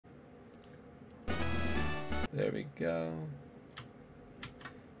There we go.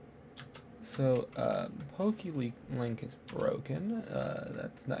 So, PokeLink is broken.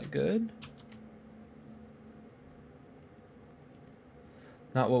 That's not good.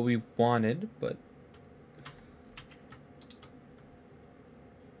 Not what we wanted, but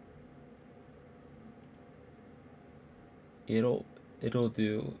it'll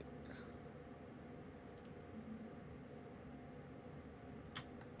do.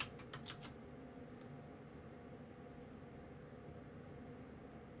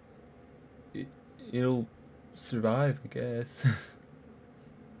 It'll survive, I guess.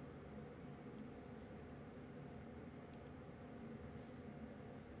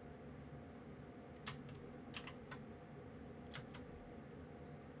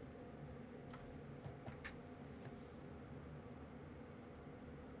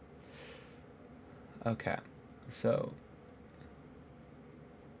 Okay, so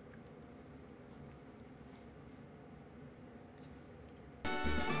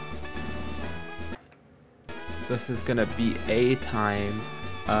this is gonna be a time.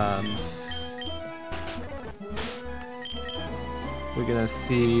 We're gonna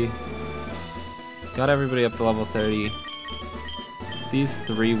see. Got everybody up to level 30. These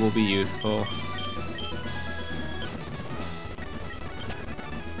 3 will be useful.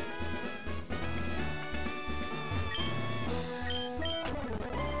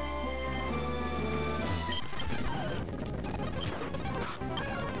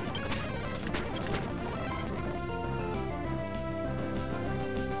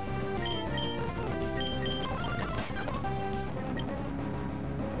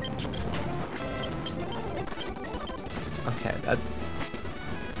 Okay, that's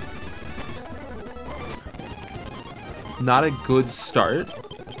not a good start.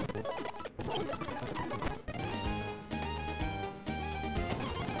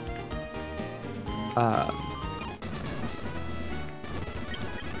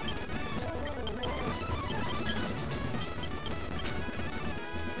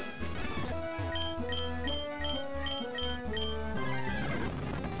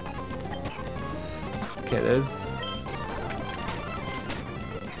 Okay, there's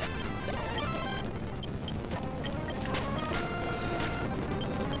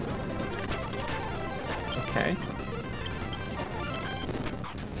okay.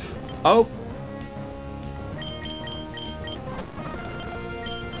 Oh.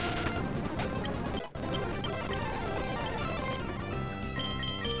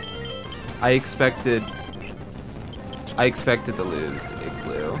 I expected to lose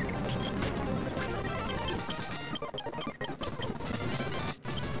Igloo.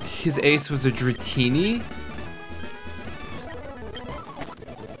 His ace was a Dratini?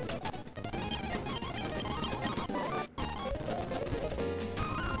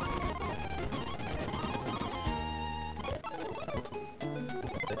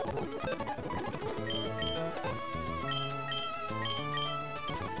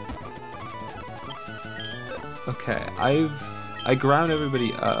 Okay, I ground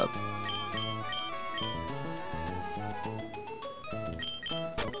everybody up.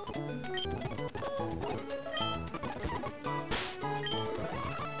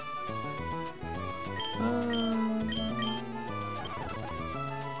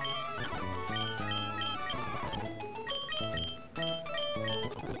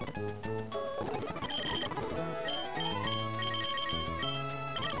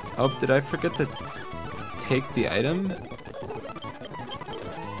 Oh, did I forget to take the item?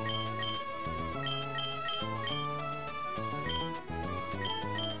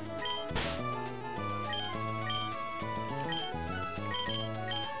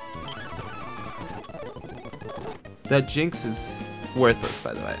 That Jinx is worthless,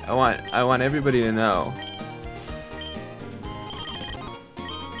 by the way. I want everybody to know.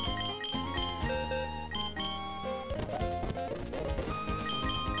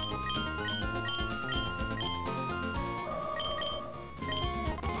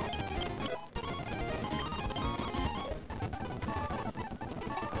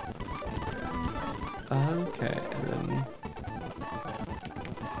 Okay, and then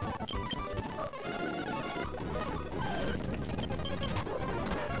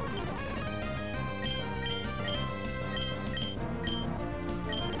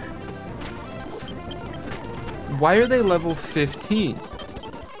why are they level 15?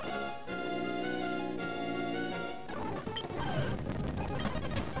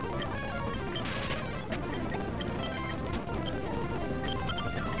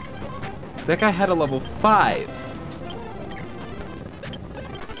 That guy had a level 5.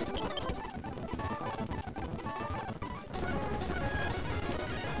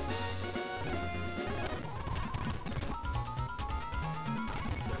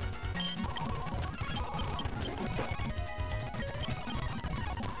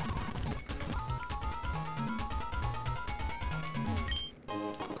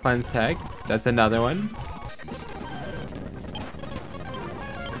 cleanse tag. That's another one.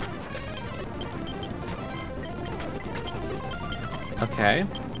 Okay.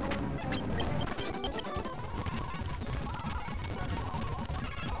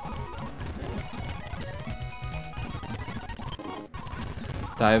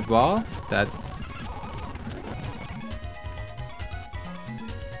 Dive ball. That's...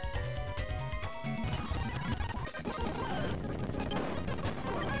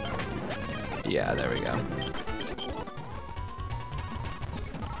 Yeah, there we go.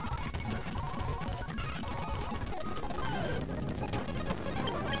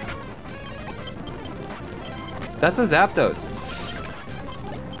 That's a Zapdos.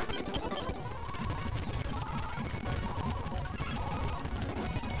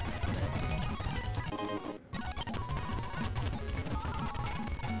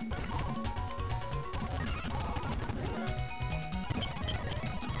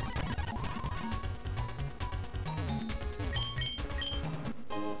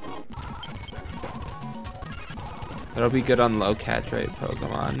 That'll be good on low catch rate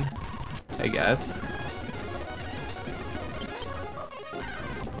Pokemon, I guess.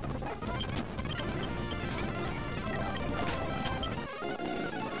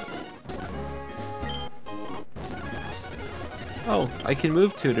 Oh, I can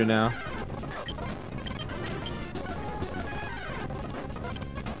move Tutor now.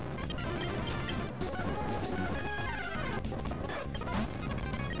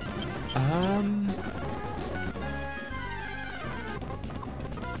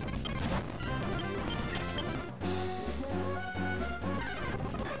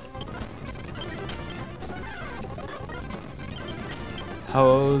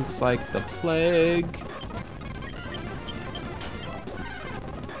 Hose like the plague.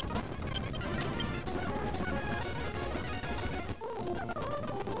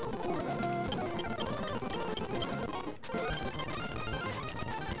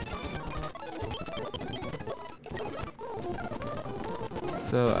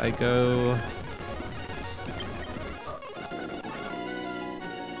 So I go...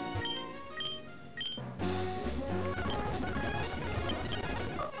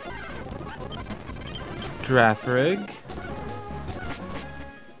 Draffrig.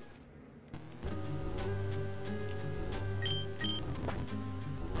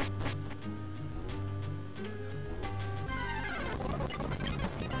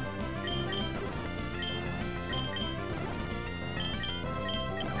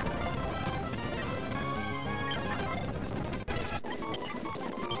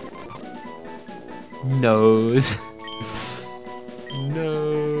 Nose.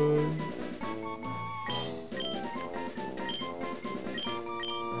 Nose.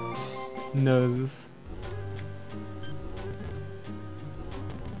 Nose.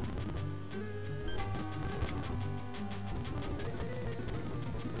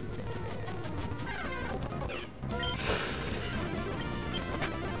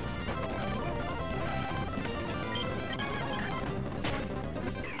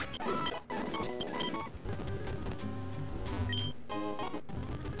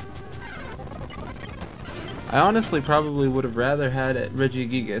 I honestly probably would have rather had it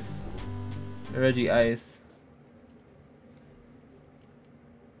Regigigas. Reggie Ice.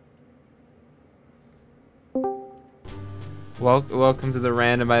 Welcome to the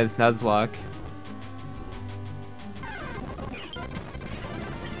randomized Nuzzlocke.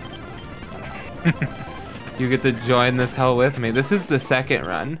 You get to join this hell with me. This is the second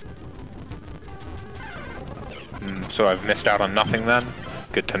run. So I've missed out on nothing then?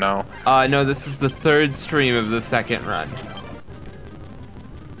 Good to know. No, this is the third stream of the second run.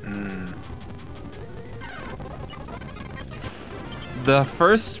 The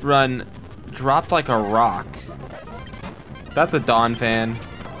first run dropped like a rock. That's a Dawn fan.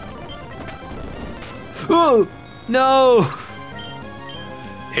 Oh, no!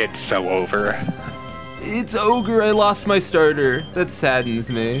 It's so over. It's Ogre, I lost my starter. That saddens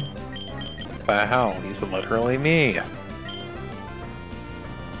me. The hell? He's literally me.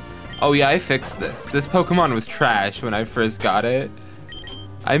 Oh yeah, I fixed this. This Pokemon was trash when I first got it.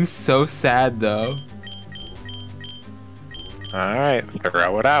 I'm so sad though. Alright,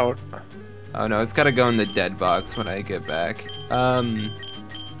 throw it out. Oh no, it's gotta go in the dead box when I get back.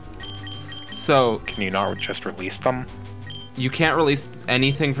 So... Can you not just release them? You can't release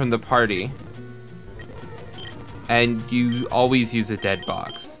anything from the party. And you always use a dead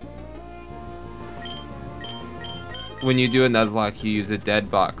box. When you do a Nuzlocke, you use a dead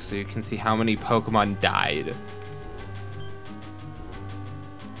box so you can see how many Pokemon died.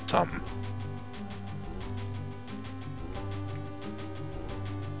 Some.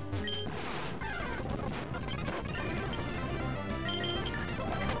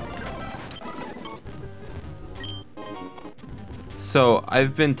 So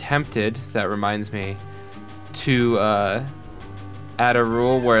I've been tempted, that reminds me, to add a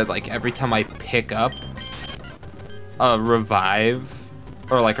rule where like every time I pick up a revive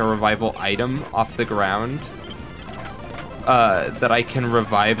or like a revival item off the ground, that I can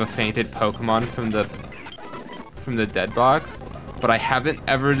revive a fainted Pokemon from the dead box, but I haven't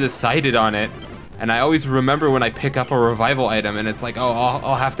ever decided on it, and I always remember when I pick up a revival item and it's like, oh,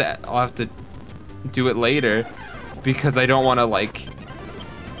 I'll have to do it later because I don't want to like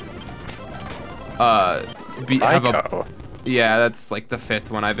yeah, that's like the 5th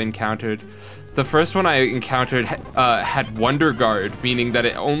one I've encountered. The first one I encountered had Wonder Guard, meaning that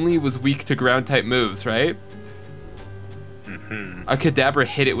it only was weak to ground type moves, right? A Kadabra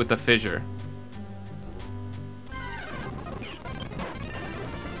hit it with a fissure.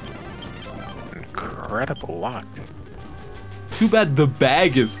 Incredible luck. Too bad the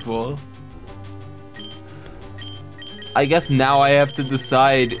bag is full. I guess now I have to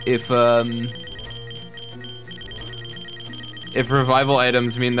decide if revival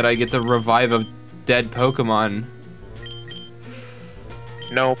items mean that I get to revive a dead Pokemon.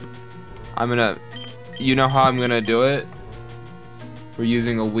 Nope. You know how I'm gonna do it? We're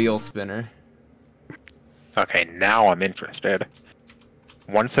using a wheel spinner. Okay, now I'm interested.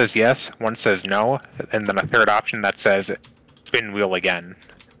 One says yes, one says no, and then a third option that says spin wheel again.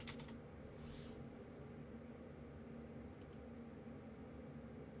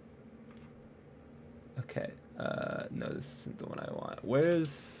 Okay, no, this isn't the one I want.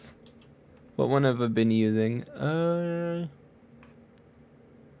 What one have I been using?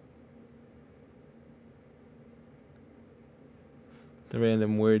 The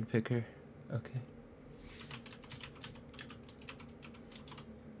random word picker. Okay.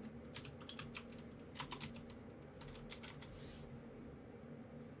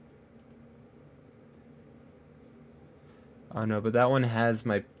 Oh no, but that one has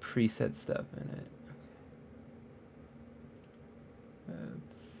my preset stuff in it.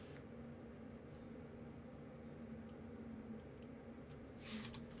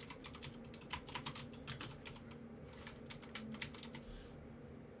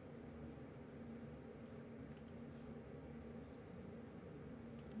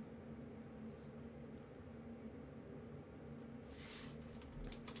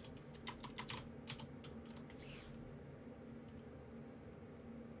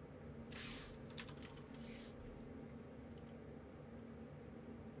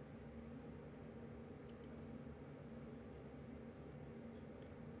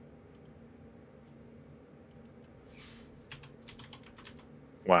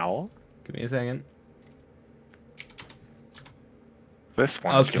 Well, Give me a second. This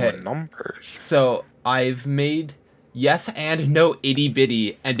one's doing numbers. So I've made yes and no itty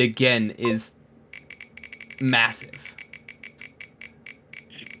bitty, and again is massive.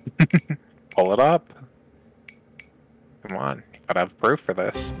 Pull it up. Come on, you gotta have proof for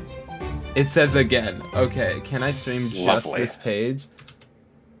this. It says again. Okay, can I stream just Lovely. this page?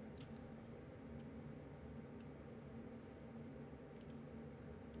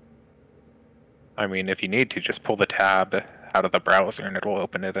 I mean, if you need to, just pull the tab out of the browser and it'll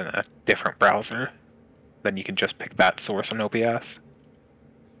open it in a different browser. Then you can just pick that source on OBS.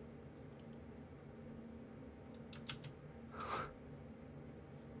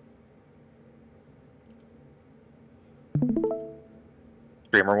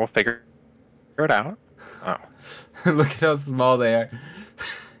 Streamer will figure it out. Oh. Look at how small they are.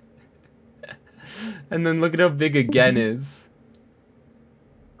 And then look at how big again is.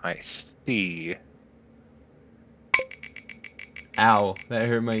 I see. Ow, that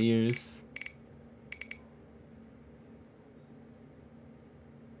hurt my ears.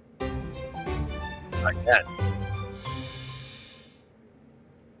 Again.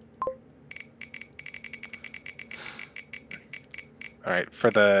 Alright, for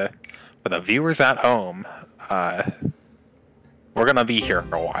the viewers at home, we're gonna be here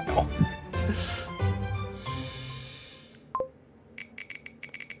for a while.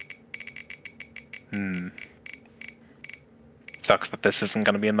 Sucks that this isn't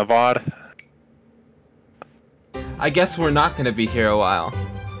gonna be in the VOD. I guess we're not gonna be here a while.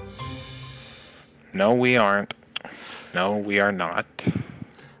 No, we aren't. No, we are not.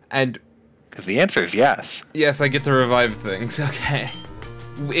 And because the answer is yes. yes, I get to revive things. Okay.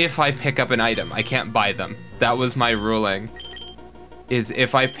 If I pick up an item, I can't buy them. That was my ruling. Is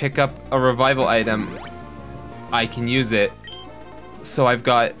if I pick up a revival item, I can use it. So I've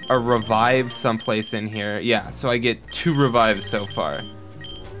got a revive someplace in here. Yeah, so I get 2 revives so far.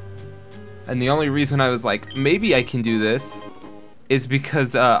 And the only reason I was like, maybe I can do this, is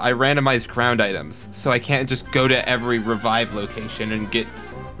because I randomized ground items, so I can't just go to every revive location and get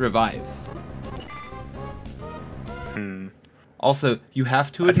revives. Also, you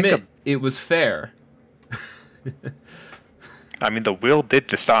have to admit, it was fair. I mean, the wheel did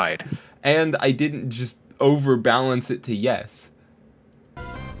decide. And I didn't just overbalance it to yes.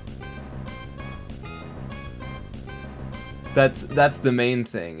 That's the main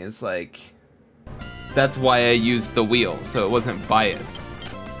thing, is like, that's why I used the wheel, so it wasn't biased.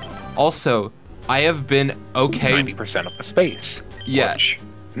 Also, I have been okay. 90% of the space. Yeah, Which...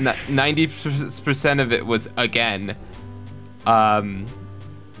 90% of it was again. And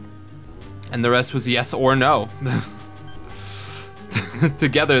the rest was yes or no.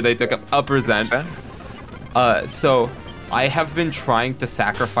 Together they took up a percent. So I have been trying to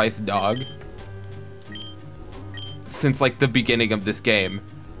sacrifice dog since like the beginning of this game,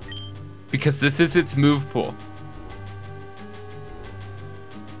 because this is its move pool.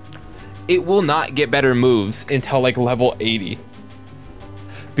 It will not get better moves until like level 80,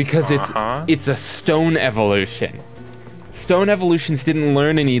 because it's a stone evolution. Stone evolutions didn't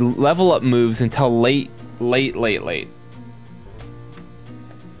learn any level up moves until late.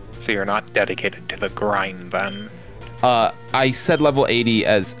 So you're not dedicated to the grind then? I said level 80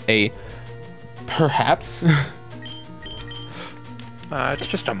 as a perhaps. It's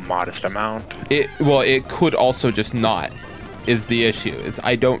just a modest amount. Well, it could also just not, is the issue. Is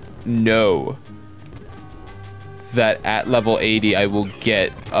I don't know that at level 80 I will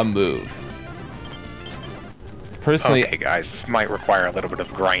get a move. Personally, okay guys, this might require a little bit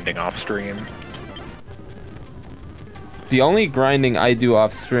of grinding off stream. The only grinding I do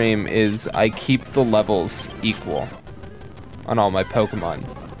off stream is I keep the levels equal on all my Pokemon,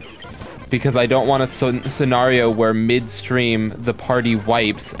 because I don't want a scenario where midstream the party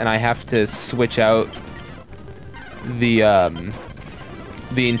wipes and I have to switch out the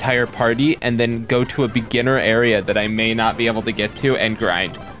entire party and then go to a beginner area that I may not be able to get to and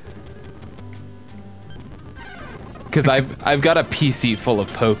grind. Because I've got a PC full of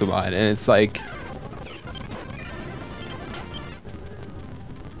Pokemon, and it's like,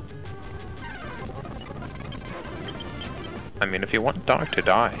 I mean, if you want Dog to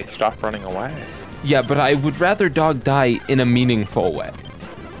die, stop running away. yeah, but I would rather dog die in a meaningful way.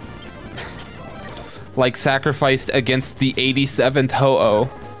 Like sacrificed against the 87th Ho-Oh.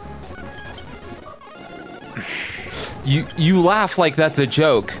 You laugh like that's a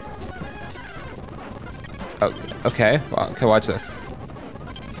joke. Oh, okay, well, okay, watch this.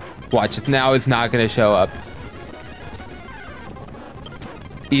 Watch it. Now it's not gonna show up.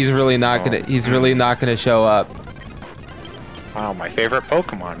 He's really not gonna show up. Wow, my favorite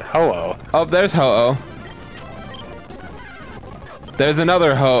Pokemon, Ho-Oh. Oh, there's Ho-Oh. There's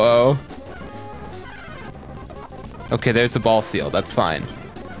another Ho-Oh. Okay, there's a ball seal. That's fine.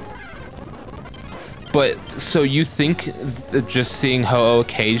 But, so you think that just seeing Ho-Oh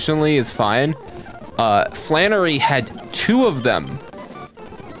occasionally is fine? Flannery had 2 of them.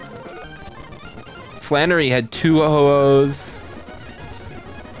 Flannery had 2 Ho-Ohs.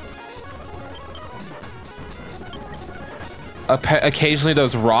 Occasionally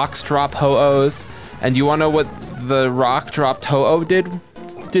those rocks drop Ho-Ohs. And you wanna know what the rock dropped Ho-Oh did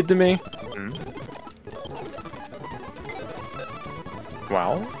to me?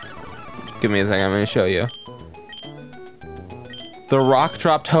 Well? Give me a second, I'm gonna show you. The rock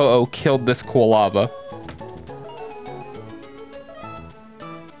dropped Ho-Oh killed this Quilava.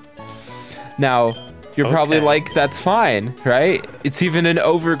 Now, you're probably like, that's fine, right? It's even an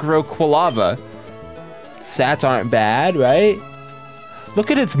overgrow Quilava. Stats aren't bad, right? Look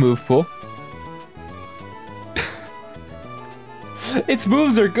at its move pool. Its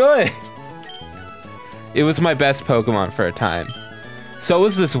moves are good. It was my best Pokemon for a time. So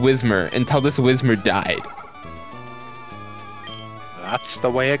was this Whismur, until this Whismur died. That's the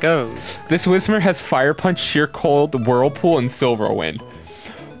way it goes. This Whismur has Fire Punch, Sheer Cold, Whirlpool, and Silverwind.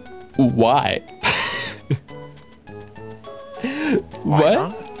 Why? What?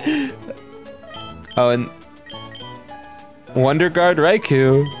 Not? Oh, and Wonder Guard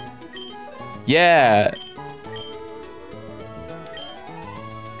Raikou. Yeah.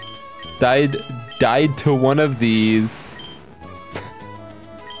 Died to one of these.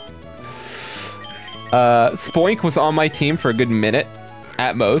 Spoink was on my team for a good minute,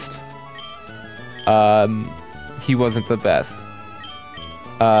 at most. He wasn't the best.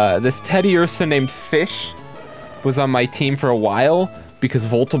 This Teddy Ursa named Fish was on my team for a while, because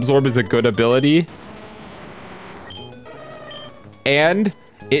Volt Absorb is a good ability. And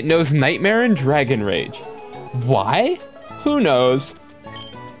it knows Nightmare and Dragon Rage. Why? Who knows?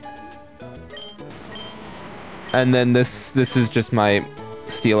 And then this is just my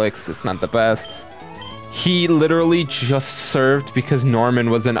Steelix. It's not the best. He literally just served because Norman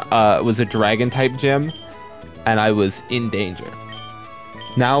was a dragon type gym, and I was in danger.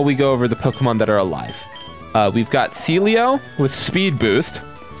 Now we go over the Pokemon that are alive. We've got Celio with speed boost.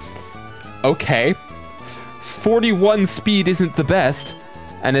 Okay. 41 speed isn't the best,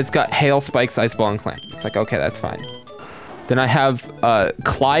 and it's got Hail, Spikes, Ice Ball, and Clamp. It's like, okay, that's fine. Then I have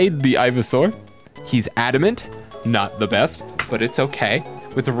Clyde the Ivysaur. He's adamant, not the best, but it's okay.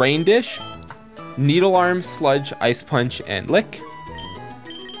 With Rain Dish, Needle Arm, Sludge, Ice Punch, and Lick.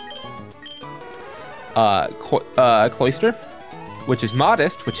 Cloyster, which is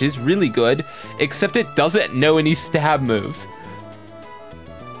modest, which is really good, except it doesn't know any stab moves.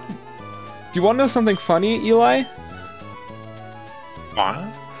 Do you want to know something funny, Eli? What?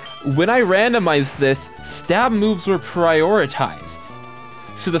 When I randomized this, stab moves were prioritized.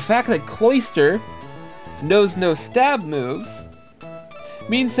 So the fact that Cloyster knows no stab moves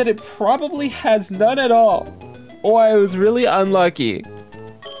means that it probably has none at all. Oh, I was really unlucky.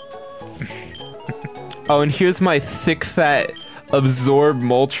 Oh, and here's my thick, fat, Absorb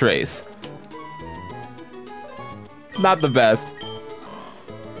Moltres. Not the best.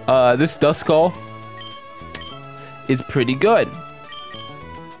 This Duskull is pretty good.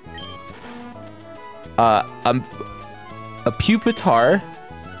 A Pupitar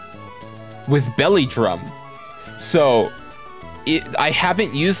with Belly Drum. So, I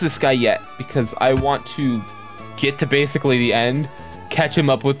haven't used this guy yet because I want to get to basically the end, catch him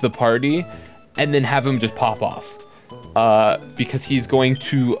up with the party, and then have him just pop off. Because he's going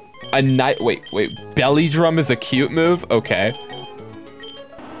to wait, Belly Drum is a cute move? Okay.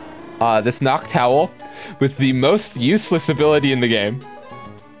 This Noctowl with the most useless ability in the game.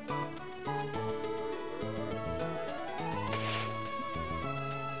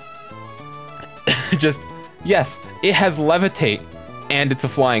 Just, yes, it has Levitate, and it's a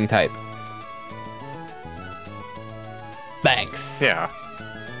flying type. Thanks. Yeah.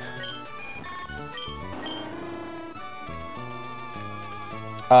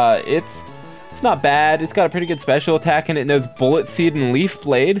 It's not bad. It's got a pretty good special attack, and it knows Bullet Seed and Leaf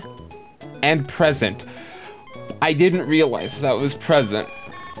Blade. And Present. I didn't realize that was Present.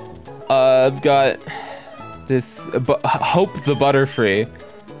 I've got this Hope the Butterfree.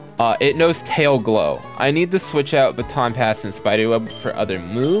 It knows Tail Glow. I need to switch out Baton Pass and Spiderweb for other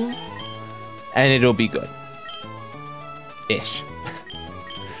moves, and it'll be good. Ish.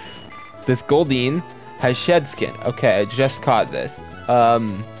 This Goldeen has Shed Skin. Okay, I just caught this.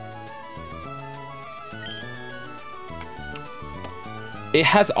 It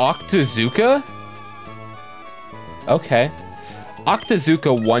has Octazooka? Okay.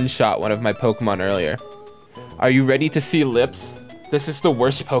 Octazooka one-shot one of my Pokemon earlier. Are you ready to see Lips? This is the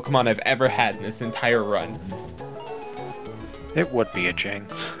worst Pokemon I've ever had in this entire run. It would be a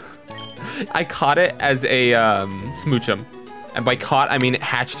Jinx. I caught it as a Smoochum. And by caught, I mean it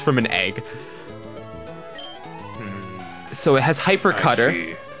hatched from an egg. So it has Hyper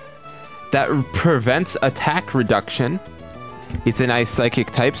Cutter. That prevents attack reduction. It's an Ice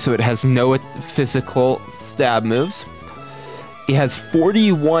Psychic type, so it has no physical stab moves. It has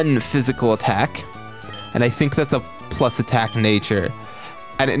 41 physical attack, and I think that's a plus attack nature.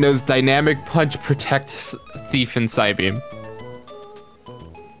 And it knows Dynamic Punch, Protect, Thief, and Psybeam.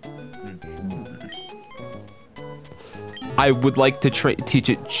 I would like to teach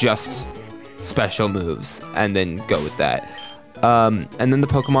it just special moves, and then go with that. And then the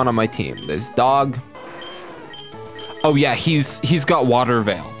Pokemon on my team. There's Dog. Oh yeah, he's got Water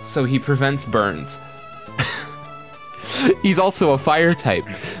Veil, so he prevents burns. He's also a fire type,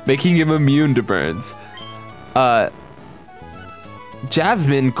 making him immune to burns.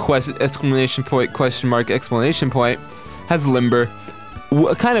 Jasmine, exclamation point, question mark, exclamation point, has Limber.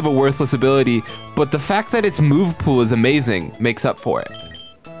 Kind of a worthless ability, but the fact that its move pool is amazing makes up for it.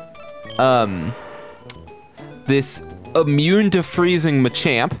 This immune to freezing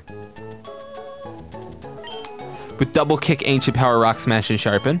Machamp with Double Kick, Ancient Power, Rock Smash, and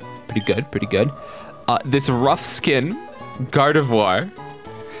Sharpen. Pretty good, pretty good. This Rough Skin Gardevoir,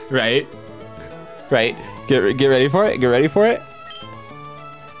 right? Right. Get ready for it. Get ready for it.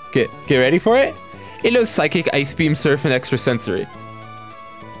 Get ready for it. It knows Psychic, Ice Beam, Surf, and Extrasensory.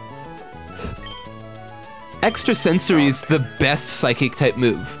 Extrasensory is the best Psychic type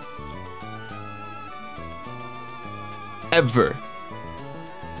move ever.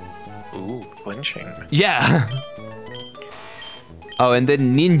 Ooh, flinching. Yeah. Oh, and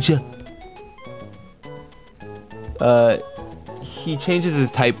then Ninja. He changes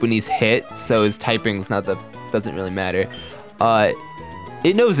his type when he's hit, so his typing's doesn't really matter.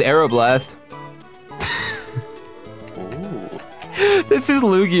 It knows Aeroblast. This is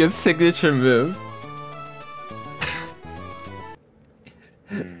Lugia's signature move.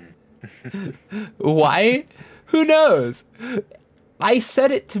 Why? Who knows? I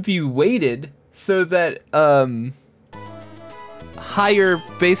set it to be weighted so that higher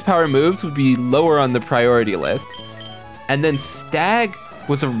base power moves would be lower on the priority list. And then Stag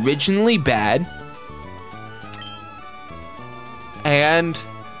was originally bad. And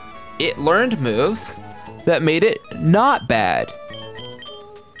it learned moves that made it not bad.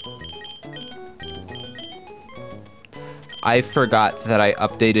 I forgot that I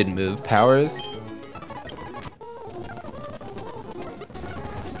updated move powers.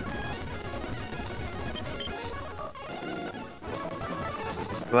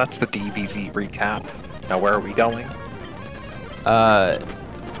 Well, that's the DBZ recap. Now where are we going?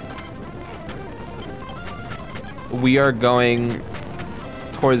 We are going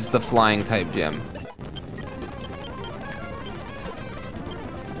towards the flying type gym.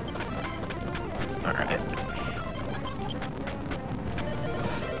 Alright.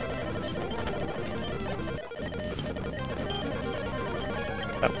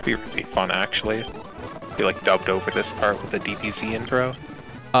 That would be really fun, actually. If you like dubbed over this part with the DBZ intro.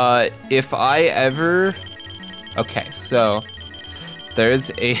 If I ever... Okay, so... There's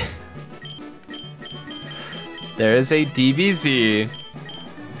a DBZ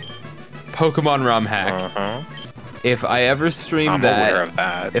Pokemon ROM hack. If I ever stream I'm aware of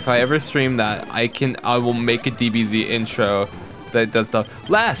that. If I ever stream that, I will make a DBZ intro that does the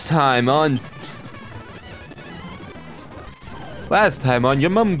last time on your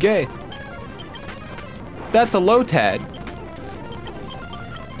mum gay. That's a Lotad.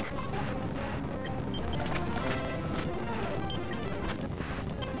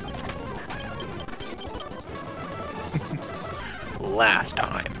 Last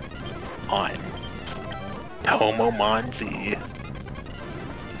time on Tomo-Dako.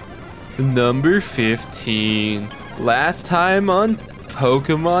 Number 15. Last time on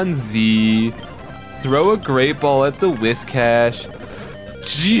Pokemon Z. Throw a great ball at the Whiscash.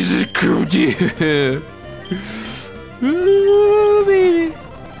 Jesus Christ. Ooh, baby.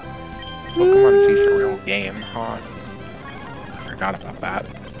 Pokemon Z's a real game, huh? I forgot about that.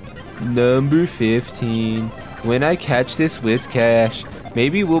 Number 15. When I catch this Whiscash,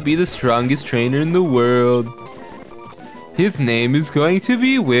 maybe we'll be the strongest trainer in the world. His name is going to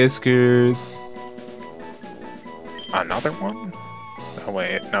be Whiskers. Another one? Oh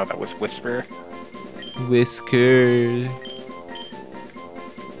wait, no, that was Whisper. Whisker.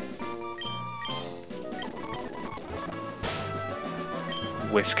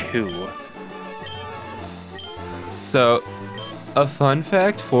 Whisk who? So, a fun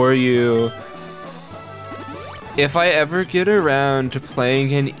fact for you. If I ever get around to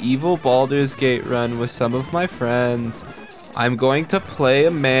playing an evil Baldur's Gate run with some of my friends, I'm going to play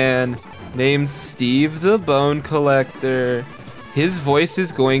a man named Steve the Bone Collector. His voice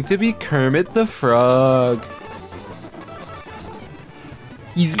is going to be Kermit the Frog.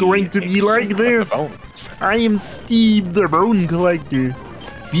 He's going to be like this. I am Steve the Bone Collector.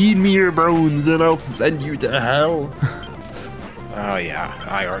 Feed me your bones and I'll send you to hell. Oh yeah,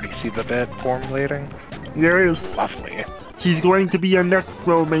 I already see the bed formulating. Yes. Lovely. He's going to be a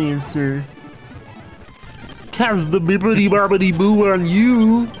necromancer. Cast the bippity boppity boo on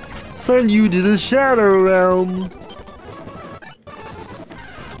you. Send you to the Shadow Realm.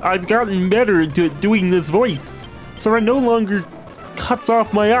 I've gotten better at doing this voice, so it no longer cuts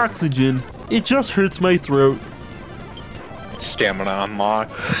off my oxygen. It just hurts my throat. Stamina unlock.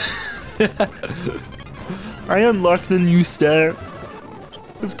 I unlocked a new stat.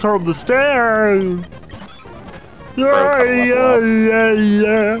 It's called the star. Yeah.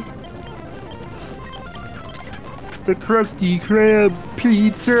 The Krusty Krab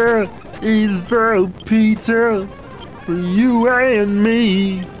pizza is the pizza for you and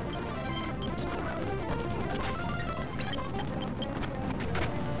me.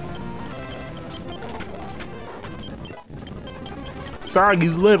 Dog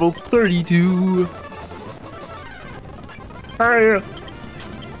is level 32. Hi.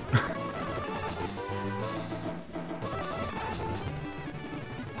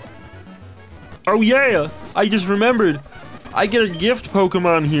 Oh yeah, I just remembered. I get a gift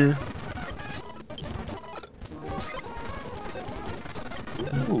Pokemon here.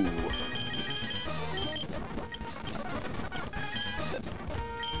 Ooh.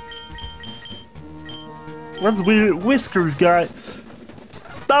 What's weird Whiskers got?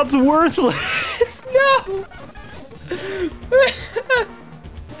 That's worthless. No.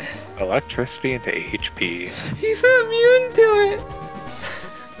 Electricity into HP. He's immune to it.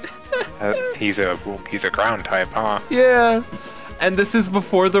 He's a ground type, huh? Yeah. And this is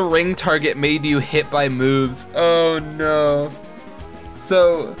before the ring target made you hit by moves. Oh no.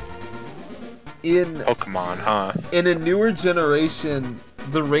 So, in Pokemon, huh? in a newer generation,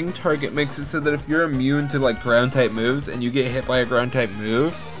 the ring target makes it so that if you're immune to like ground type moves and you get hit by a ground type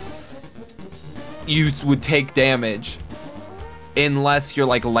move, you would take damage unless you're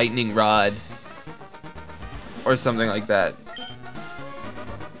like lightning rod or something like that.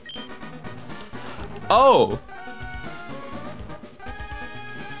 Oh,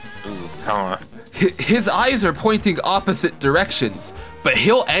 Ooh, huh? his eyes are pointing opposite directions, but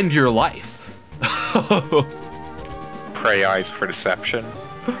he'll end your life. Prey eyes for deception.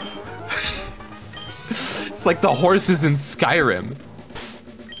 It's like the horses in Skyrim.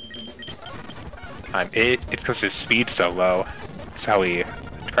 It's because his speed's so low. That's how he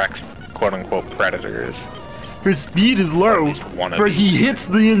attracts quote-unquote predators. His speed is low, least one of but he these. hits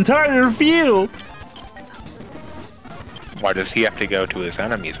the entire field. Why does he have to go to his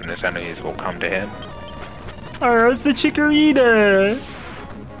enemies when his enemies will come to him? Oh, it's a Chikorita.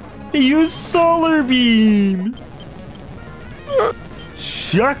 He used Solar Beam.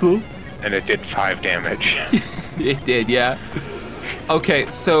 Shackle. And it did 5 damage. It did, yeah. Okay,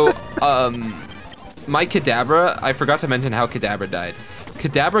 so, my Kadabra, I forgot to mention how Kadabra died.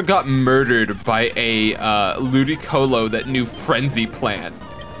 Kadabra got murdered by a Ludicolo that knew Frenzy Plant.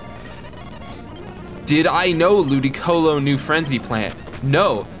 Did I know Ludicolo knew Frenzy Plant?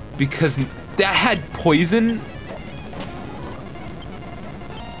 No, because that had poison.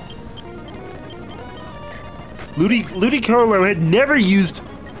 Ludicolo had never used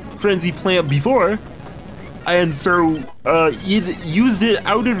Frenzy Plant before, and so he used it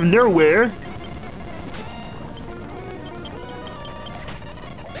out of nowhere.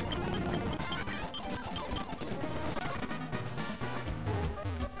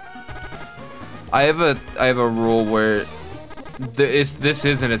 I have a rule where this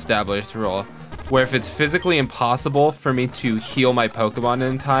is an established rule, where if it's physically impossible for me to heal my Pokemon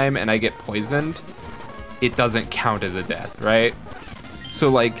in time and I get poisoned, it doesn't count as a death, right? So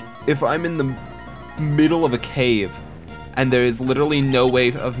like, if I'm in the middle of a cave and there is literally no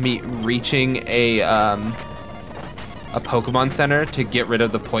way of me reaching a Pokemon Center to get rid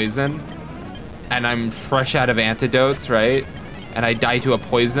of the poison, and I'm fresh out of antidotes, right? And I die to a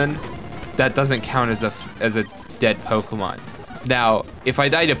poison, that doesn't count as a dead Pokemon. Now, if I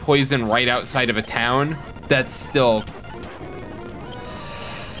die to poison right outside of a town, that's still...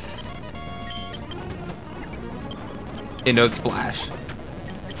 Indo Splash.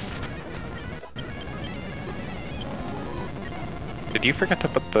 Did you forget to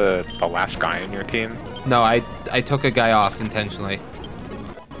put the last guy in your team? No, I took a guy off intentionally.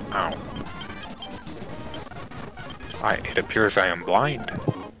 Oh. It appears I am blind.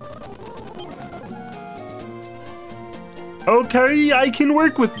 Okay, I can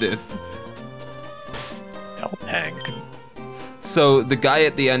work with This. Oh, Hank. So the guy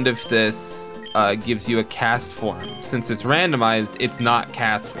at the end of this gives you a cast form. Since it's randomized, it's not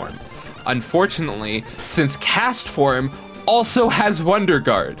cast form. Unfortunately, since cast form also has Wonder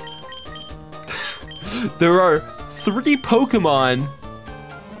Guard, there are 3 Pokemon.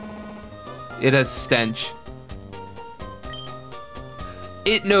 It has Stench.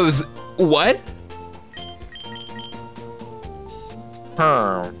 It knows what?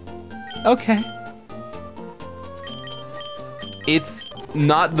 Huh. Okay. It's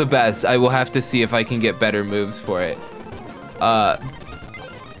not the best. I will have to see if I can get better moves for it.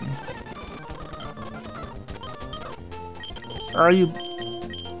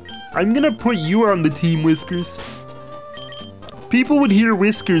 I'm gonna put you on the team, Whiskers. People would hear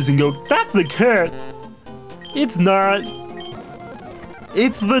Whiskers and go, "That's a cat." It's not.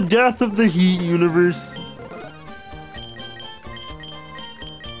 It's the death of the Heat universe.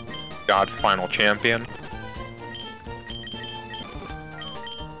 God's final champion.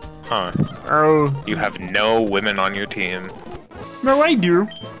 Huh. Oh, You have no women on your team. no, I do.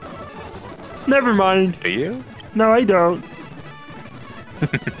 Never mind. Do you? No, I don't.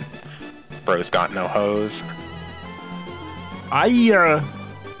 Bro's got no hose. I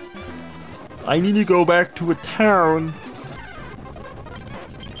need to go back to a town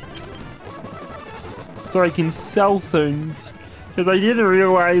so I can sell things. Because I didn't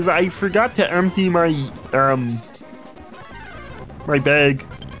realize I forgot to empty my my bag.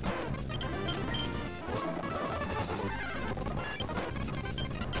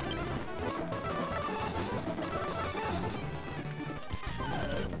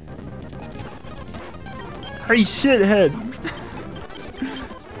 Hey, shithead!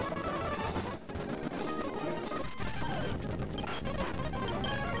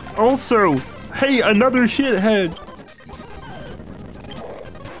 Also, hey, another shithead!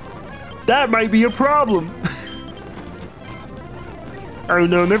 That might be a problem. Oh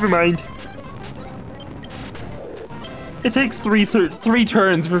no, never mind. It takes three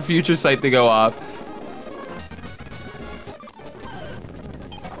turns for Future Sight to go off.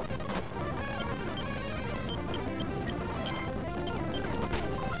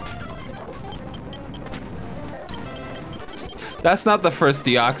 That's not the first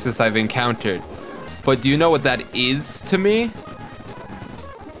Deoxys I've encountered, but do you know what that is to me?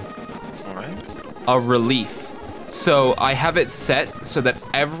 A relief. So I have it set so that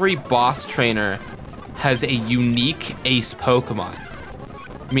every boss trainer has a unique ace Pokemon,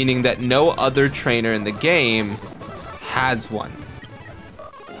 meaning that no other trainer in the game has one.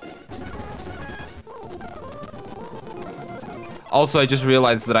 Also, I just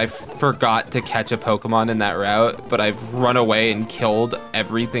realized that I forgot to catch a Pokemon in that route, but I've run away and killed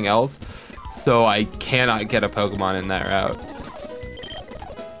everything else, so I cannot get a Pokemon in that route.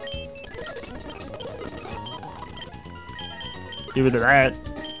 Give it a that.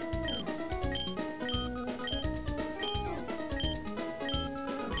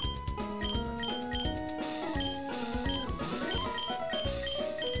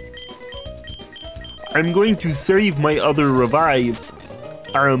 I'm going to save my other revive,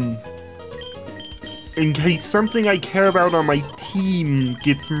 in case something I care about on my team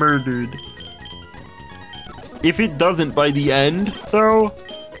gets murdered. If it doesn't by the end, though,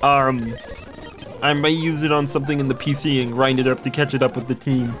 I might use it on something in the PC and grind it up to catch it up with the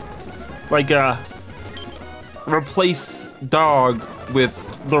team. Like, replace Dog with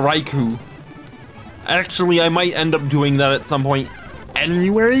the Raikou. Actually, I might end up doing that at some point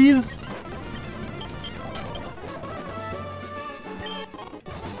anyways.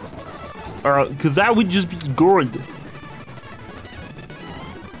 Cause that would just be good.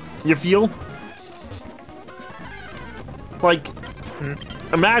 You feel? Like,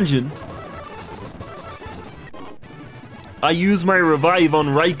 imagine I use my revive on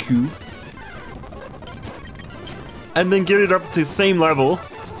Raikou and then get it up to the same level,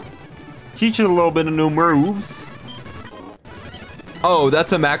 teach it a little bit of new moves. Oh,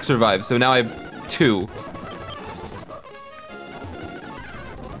 that's a max revive, so now I have 2.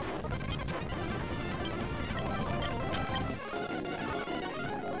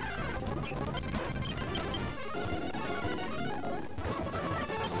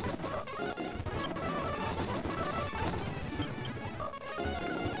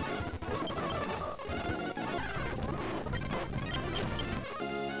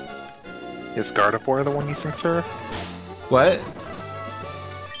 Is Gardevoir the one using Surf? What?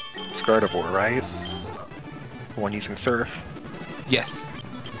 It's Gardevoir, right? The one using Surf? Yes.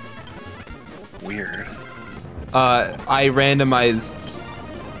 Weird. I randomized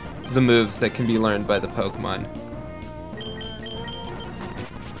the moves that can be learned by the Pokemon.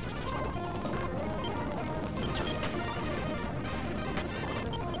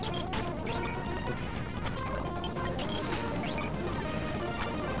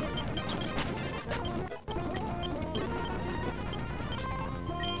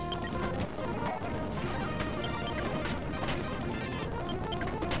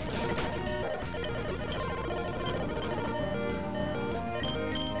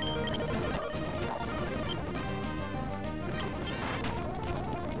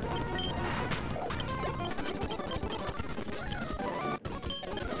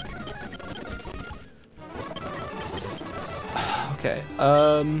 Okay,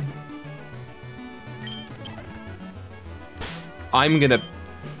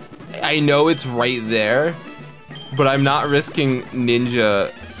 I know it's right there, but I'm not risking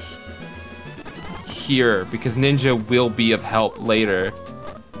Ninja here because Ninja will be of help later.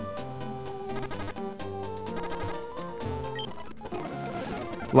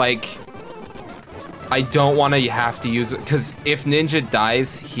 Like, I don't want to have to use it because if Ninja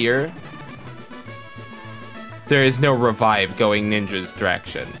dies here, there is no revive going Ninja's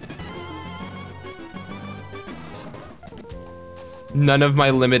direction. None of my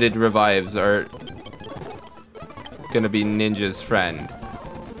limited revives are gonna be Ninja's friend.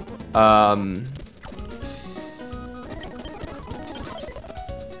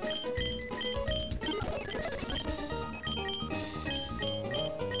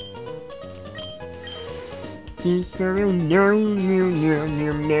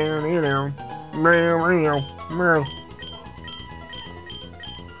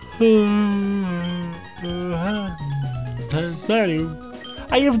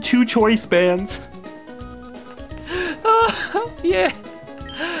 I have 2 choice bands. Oh, yeah,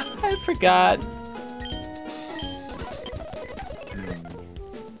 I forgot.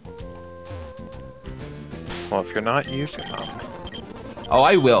 Well, if you're not using them... Oh,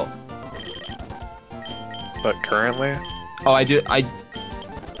 I will. But currently, Oh, I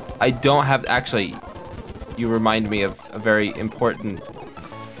don't have, actually, you remind me of a very important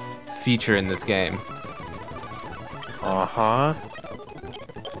feature in this game. uh-huh.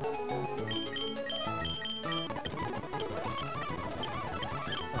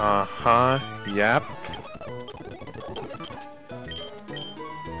 Uh-huh, yep.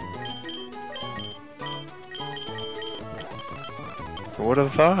 Who would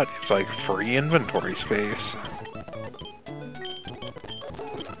have thought? It's like free inventory space.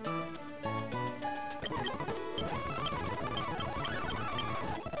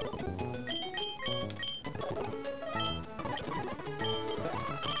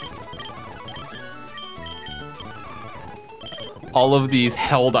 All of these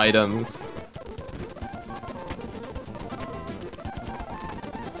held items.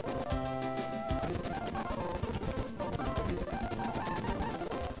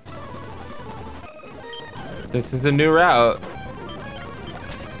 This is a new route.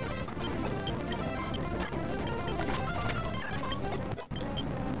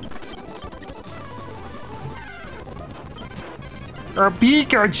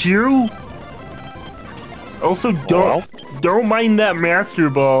 Pikachu! Also, don't mind that Master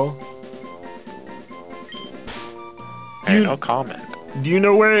Ball. Hey, no comment. Do you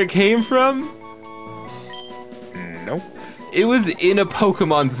know where it came from? Nope. It was in a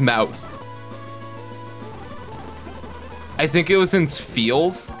Pokemon's mouth. I think it was in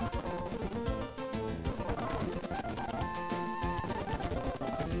Spheals.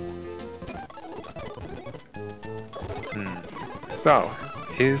 So,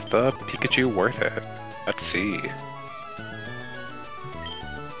 is the Pikachu worth it? Let's see.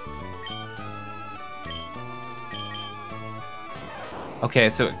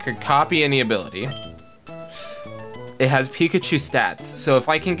 Okay, so it could copy any ability. It has Pikachu stats. So if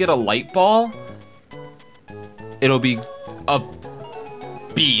I can get a light ball, it'll be a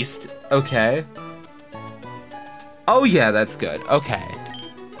beast. Okay. Oh yeah, that's good. Okay.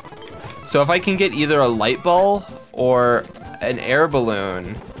 So if I can get either a light ball or an air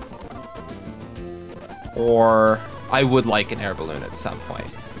balloon, or I would like an air balloon at some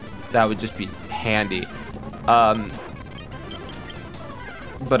point. That would just be handy.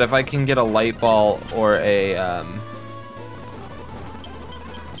 But if I can get a light ball or a,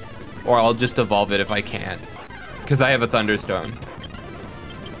 or I'll just evolve it if I can, because I have a Thunderstone.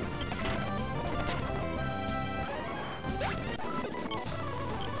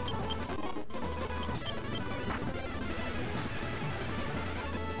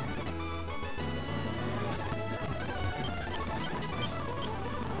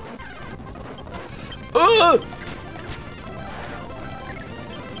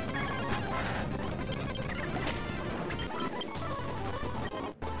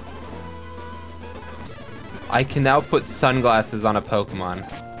 I can now put sunglasses on a Pokemon.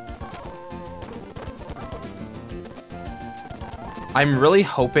 I'm really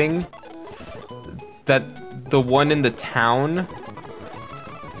hoping that the one in the town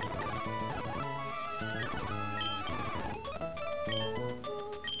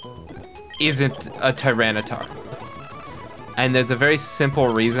isn't a Tyranitar. And there's a very simple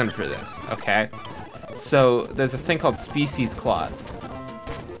reason for this, okay? So there's a thing called Species Clause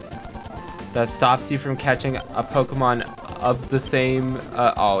that stops you from catching a Pokemon of the same,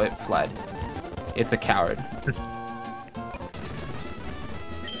 oh, it fled. It's a coward.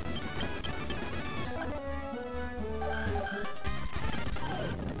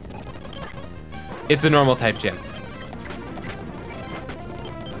 It's a normal type gym.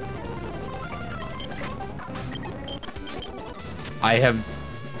 I have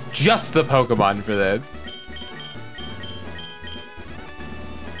just the Pokemon for this.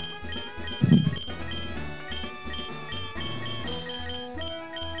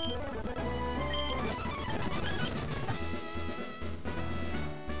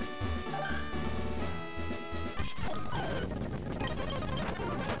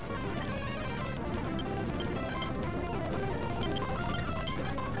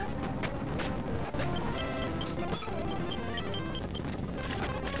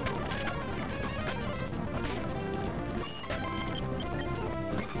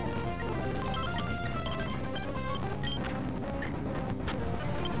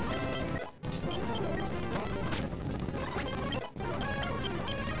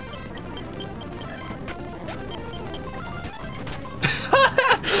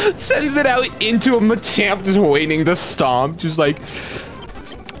 Sends it out into a Machamp just waiting to stomp, just like,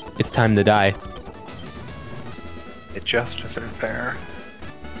 it's time to die. It just isn't fair.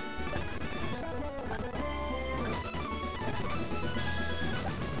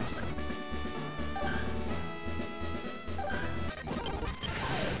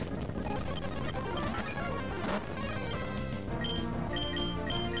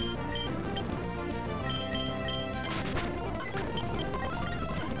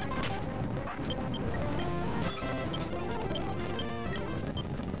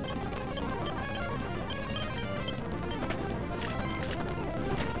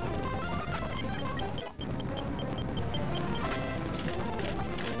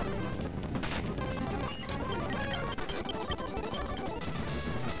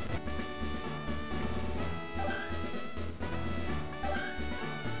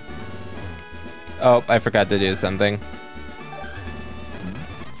 Oh, I forgot to do something.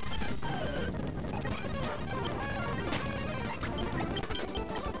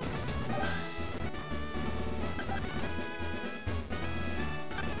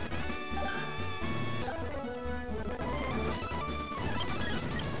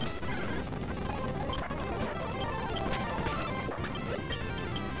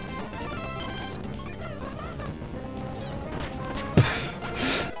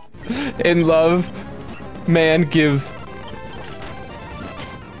 In love, man gives.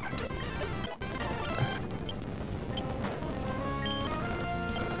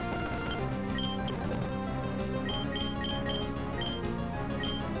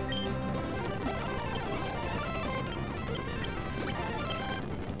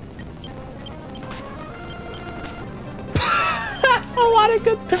 A lot of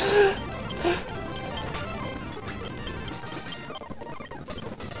good.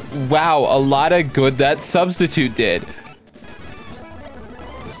 Wow, a lot of good that substitute did.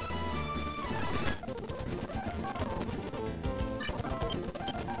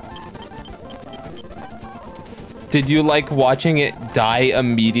 Did you like watching it die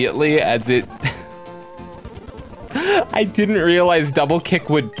immediately as it... I didn't realize double kick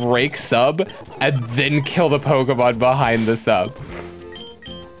would break sub and then kill the Pokemon behind the sub.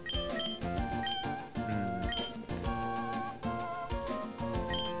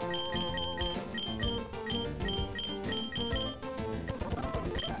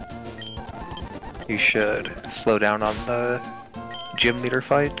 You should slow down on the gym leader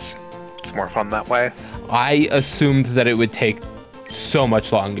fights. It's more fun that way. I assumed that it would take so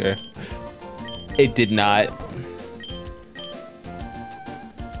much longer. It did not.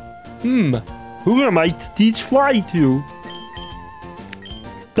 Who am I to teach fly to?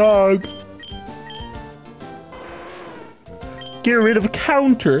 Dog. Get rid of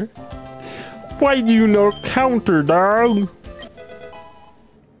counter. Why do you know counter, dog?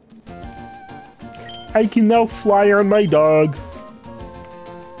 I can now fly on my dog.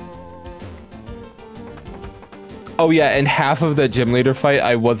 Oh yeah, and half of the gym leader fight,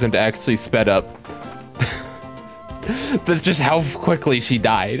 I wasn't actually sped up. That's just how quickly she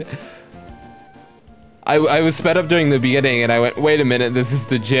died. I was sped up during the beginning and I went, wait a minute, this is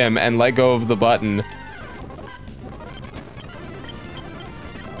the gym, and let go of the button.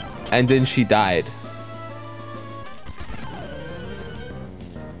 And then she died.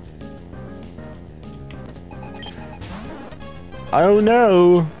 Oh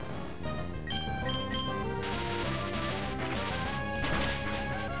no.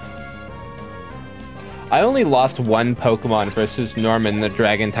 I only lost one Pokemon versus Norman, the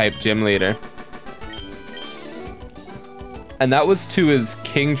Dragon-type gym leader. And that was to his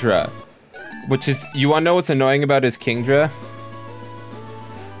Kingdra. Which is... You wanna know what's annoying about his Kingdra?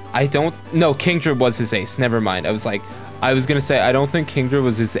 No, Kingdra was his ace. Never mind. I was gonna say, I don't think Kingdra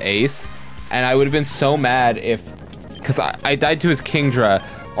was his ace. And I would have been so mad if... Because I died to his Kingdra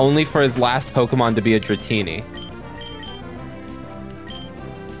only for his last Pokemon to be a Dratini.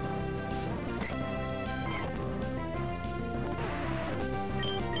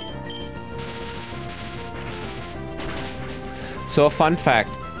 So a fun fact,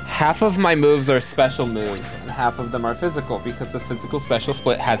 half of my moves are special moves and half of them are physical because the physical special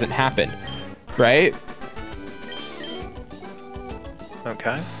split hasn't happened, right?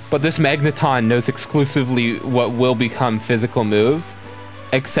 Okay. But this Magneton knows exclusively what will become physical moves,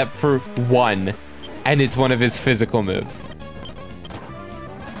 except for one, and it's one of his physical moves.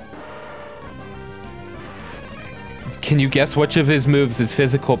 Can you guess which of his moves is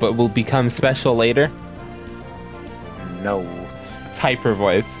physical but will become special later? No. It's Hyper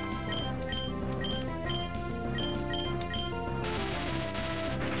Voice.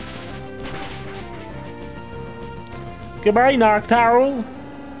 Goodbye, Noctowl.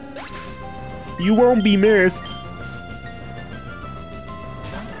 You won't be missed.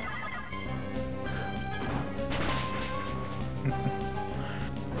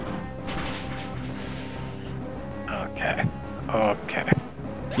 Okay. Okay.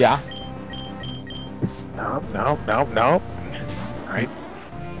 Yeah? No. Alright.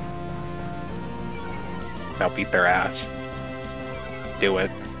 Now beat their ass. Do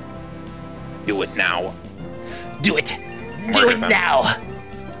it. Do it now. Do it! Do it now!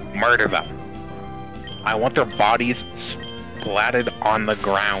 Murder them. I want their bodies splatted on the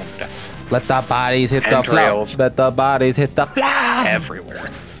ground. Let the bodies hit the floor. Entrails. Let the bodies hit the floor. Everywhere.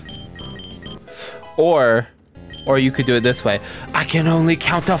 Or you could do it this way. I can only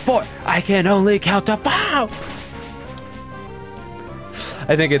count to 4. I can only count to 4.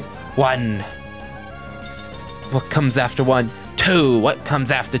 I think it's 1. What comes after 1? 2, what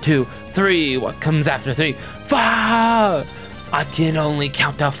comes after 2? 3, what comes after 3? 4! I can only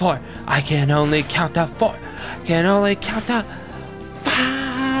count to 4. I can only count to 4. I can only count to 5.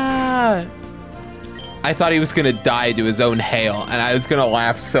 I thought he was gonna die to his own hail, and I was gonna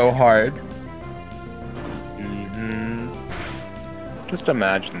laugh so hard. Just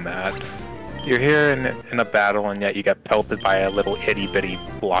imagine that. You're here in a battle, and yet you get pelted by a little itty bitty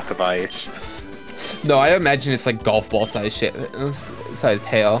block of ice. No, I imagine it's like golf ball size shit, sized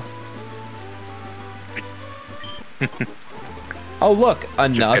hail. Oh look,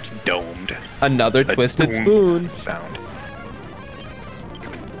 Just gets domed. another twisted spoon. Sound.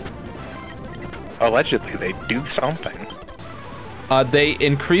 Allegedly, they do something. They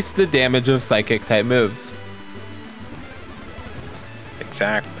increase the damage of psychic type moves.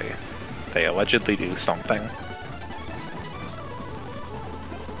 Exactly. They allegedly do something.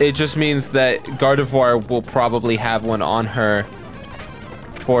 It just means that Gardevoir will probably have one on her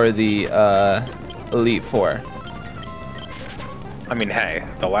for the Elite Four. I mean, hey,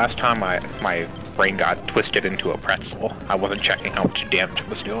 the last time my brain got twisted into a pretzel, I wasn't checking how much damage it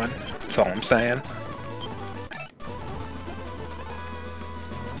was doing. That's all I'm saying.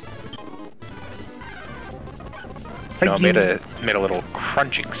 You know, it made a little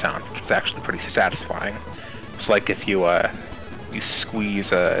crunching sound, which was actually pretty satisfying. It's like if you you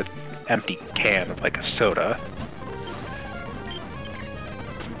squeeze a empty can of like a soda.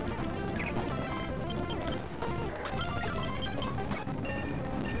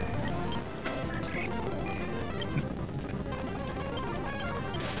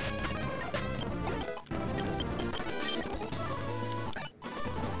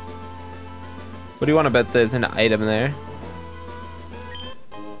 What do you want to bet there's an item there?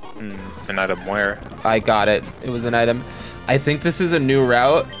 An item where? I got it. It was an item. I think this is a new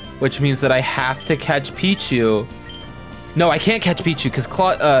route, which means that I have to catch Pichu. No, I can't catch Pichu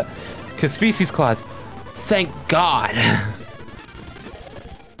because Species Clause. Thank God.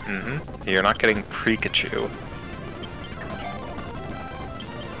 You're not getting Pikachu.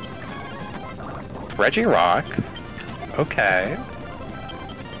 Regirock? Okay.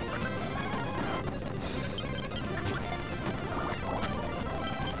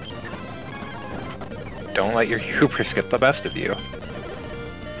 Don't let your hubris get the best of you.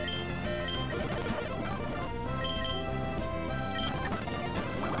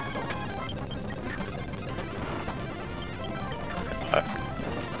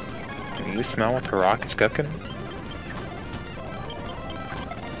 Can you smell what the rock is cooking?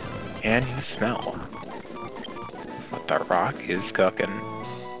 Can you smell what the rock is cooking?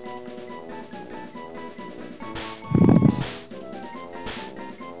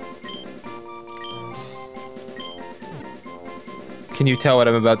 Can you tell what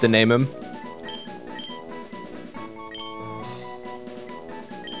I'm about to name him?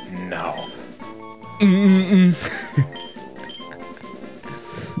 No.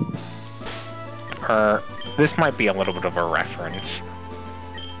 This might be a little bit of a reference.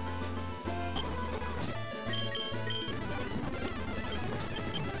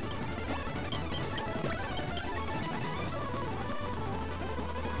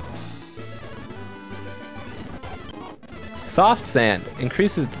 Soft Sand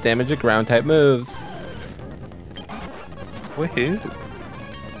increases the damage of ground type moves. Woohoo!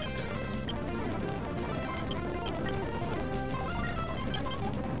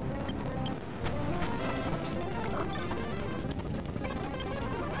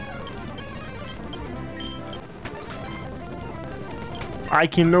 I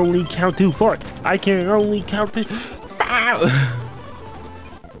can only count to 4. I can only count to 5.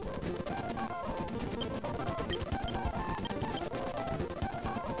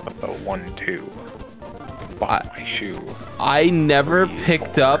 A 1-2. Bought my shoe. I never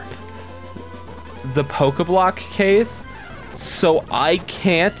picked up the Pokeblock case, so I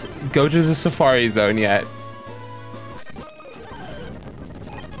can't go to the Safari Zone yet.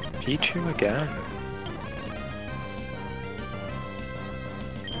 Pichu again.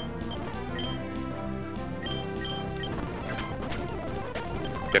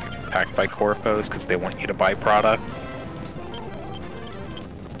 Get attacked by Corpos because they want you to buy product.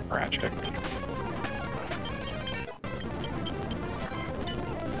 Tragic.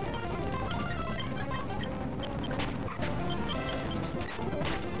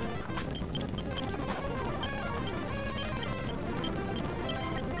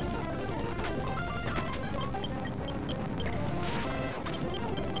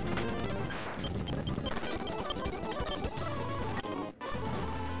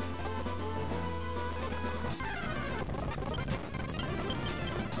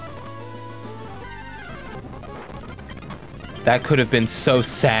 That could have been so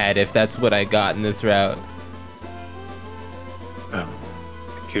sad if that's what I got in this route. Oh.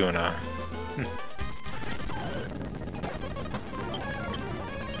 Kuna.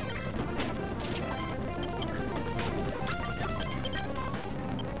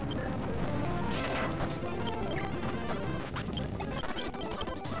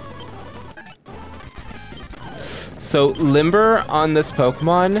 So Limber on this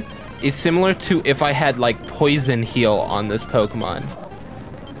Pokemon is similar to if I had like Poison Heal on this Pokemon.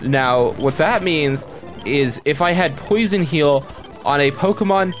 Now, what that means is if I had Poison Heal on a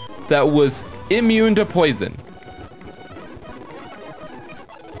Pokemon that was immune to poison.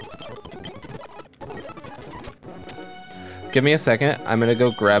 Give me a second. I'm gonna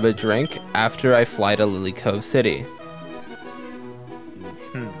go grab a drink after I fly to Lily Cove City.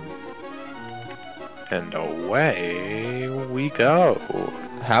 And away we go.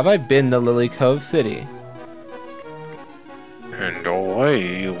 Have I been to Lily Cove City? And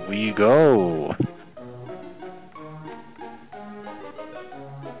away we go.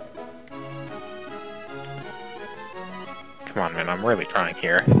 Come on, man, I'm really trying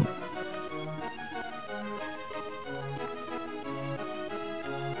here.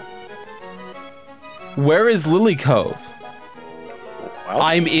 Where is Lily Cove? Well,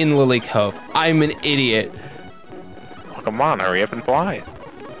 I'm in Lily Cove. I'm an idiot. well, come on, hurry up and fly.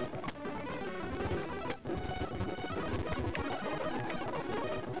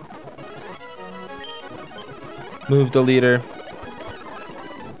 Move the leader.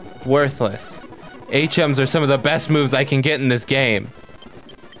 Worthless. HMs are some of the best moves I can get in this game.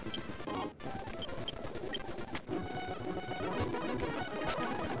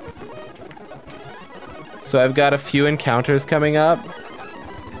 So I've got a few encounters coming up.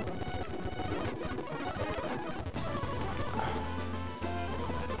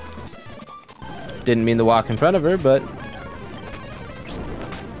 Didn't mean to walk in front of her, but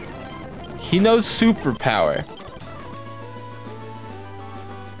he knows superpower.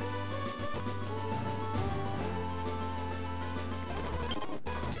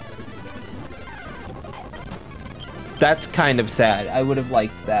 That's kind of sad. I would have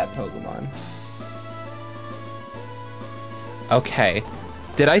liked that Pokemon. Okay.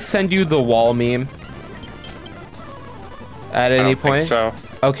 Did I send you the wall meme? At any point? Think so.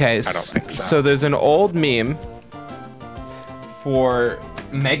 Okay. I don't think so. So there's an old meme for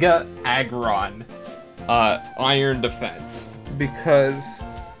Mega Aggron Iron Defense because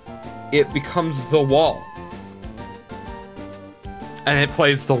it becomes the wall. And it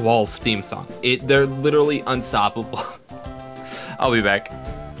plays the Wall's theme song. They're literally unstoppable. I'll be back.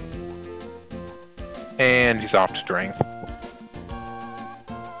 And he's off to drink.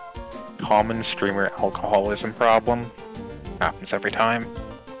 Common streamer alcoholism problem. Happens every time.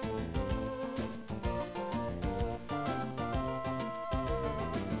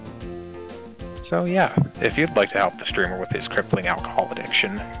 So yeah, if you'd like to help the streamer with his crippling alcohol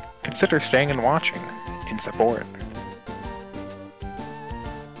addiction, consider staying and watching in support.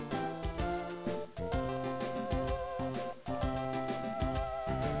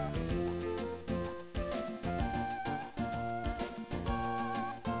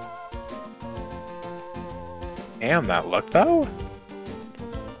 Damn that look though.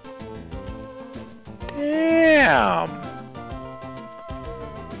 Damn.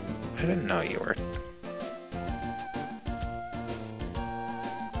 I didn't know you were.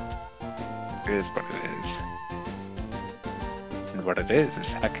 It is what it is. And what it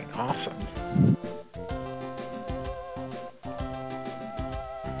is hecking awesome.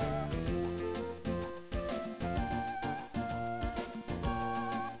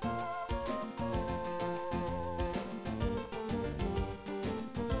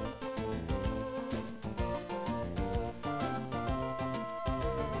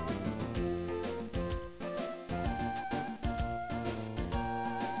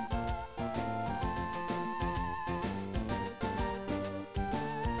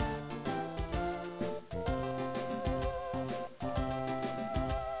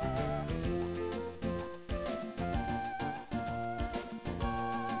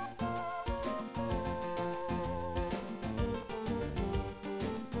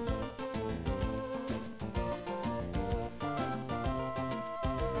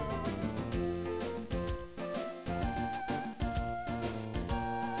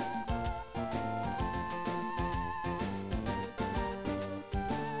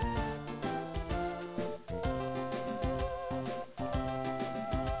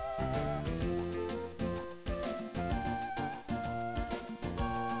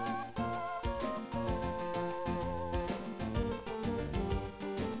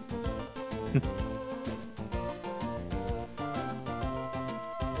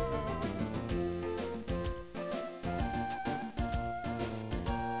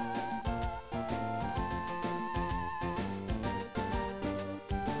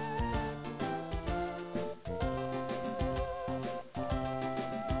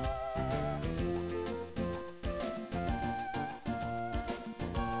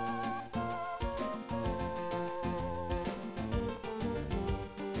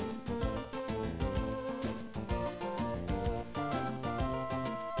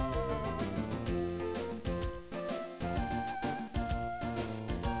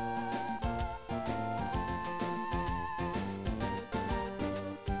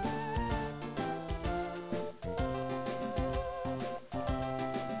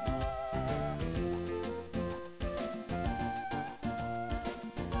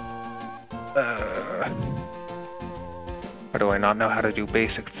 Why do I not know how to do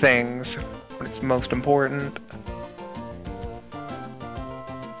basic things when it's most important?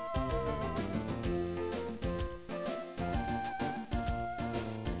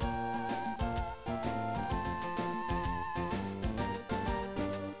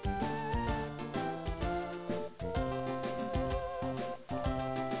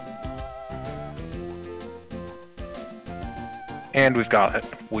 And we've got it.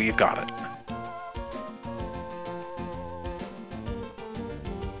 We've got it.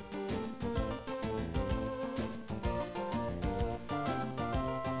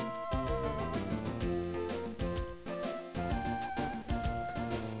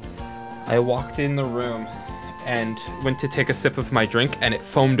 I walked in the room and went to take a sip of my drink and it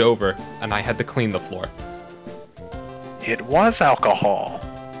foamed over and I had to clean the floor. It was alcohol.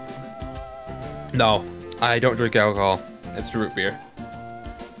 No, I don't drink alcohol. It's root beer.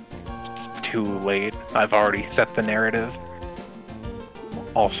 It's too late. I've already set the narrative.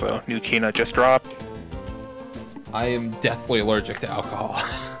 Also, new Kina just dropped. I am deathly allergic to alcohol.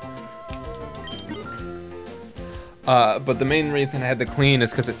 But the main reason I had to clean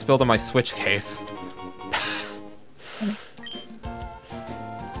is because it spilled on my Switch case.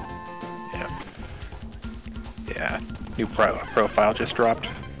 Yeah. New profile just dropped.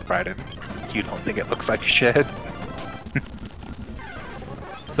 Right. You don't think it looks like shit?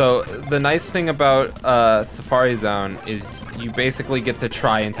 So the nice thing about Safari Zone is you basically get to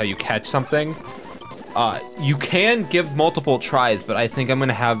try until you catch something. You can give multiple tries, but I think I'm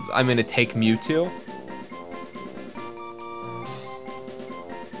gonna take Mewtwo.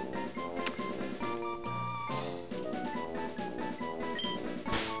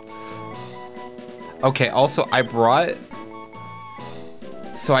 Okay, also I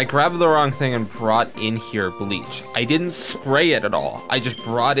grabbed the wrong thing and brought in here bleach. I didn't spray it at all. I just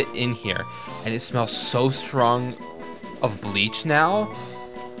brought it in here and it smells so strong of bleach now.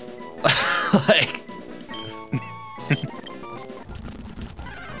 Like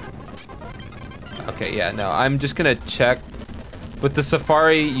okay, yeah, no, I'm just gonna check. With the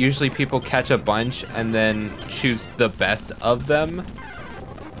Safari, usually people catch a bunch and then choose the best of them.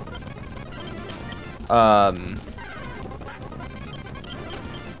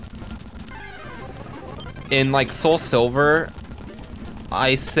 In like Soul Silver,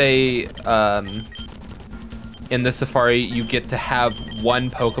 I say in the Safari you get to have one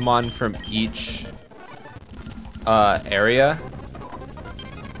Pokemon from each area,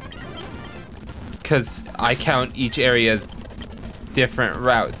 because I count each area as different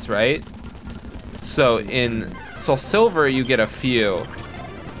routes, right? So in Soul Silver you get a few.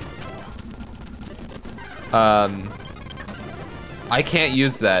 I can't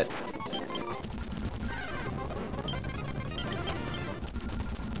use that.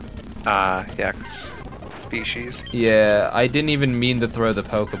 Yeah, species. Yeah, I didn't even mean to throw the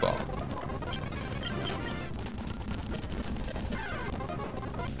Pokeball.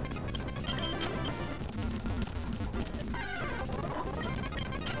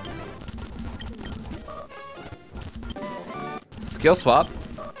 Skill swap.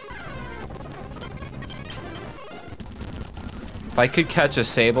 If I could catch a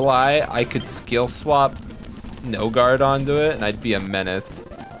Sableye, I could skill swap No Guard onto it, and I'd be a menace.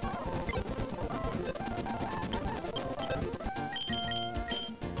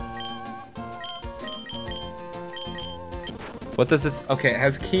 What does this? Okay, it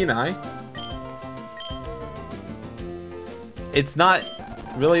has Keen Eye. It's not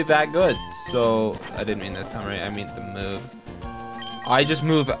really that good, so I didn't mean that sound right. I mean the move. I just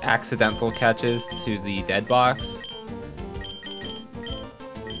move accidental catches to the dead box.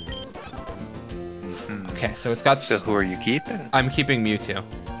 Okay, so it's got... So who are you keeping? I'm keeping Mewtwo.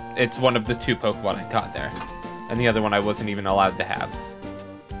 It's one of the two Pokemon I caught there. And the other one I wasn't even allowed to have.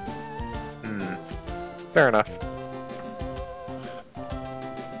 Fair enough.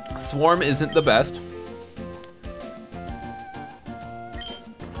 Swarm isn't the best.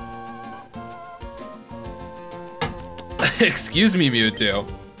 Excuse me, Mewtwo.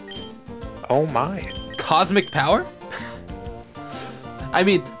 Oh my. Cosmic Power? I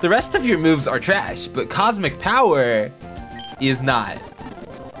mean, the rest of your moves are trash, but Cosmic Power is not.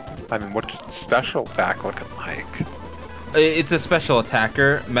 I mean, what's special attack looking like? It's a special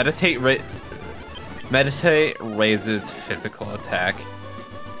attacker. Meditate raises physical attack.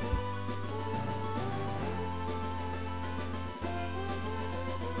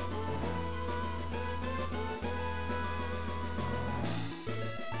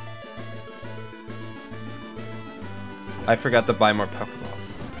 I forgot to buy more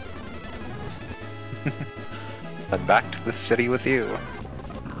Pokeballs. And back to the city with you.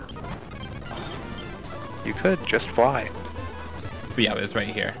 You could just fly. But yeah, it was right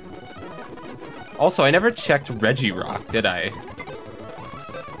here. Also, I never checked Regirock, did I?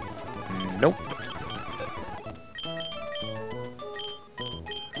 Nope.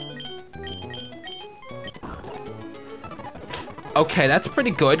 Okay, that's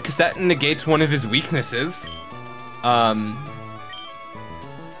pretty good, because that negates one of his weaknesses.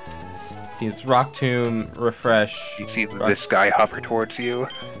 He's Rock Tomb, Refresh. You see this guy hover towards you.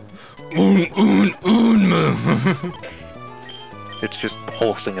 It's just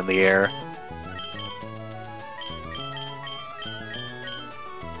pulsing in the air.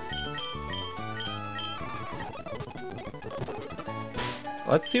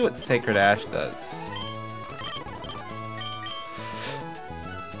 Let's see what Sacred Ash does.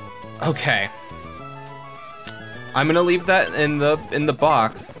 Okay. I'm gonna leave that in the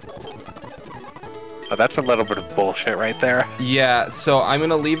box. Oh, that's a little bit of bullshit right there. Yeah, so I'm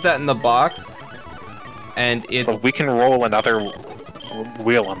gonna leave that in the box. And it's... But we can roll another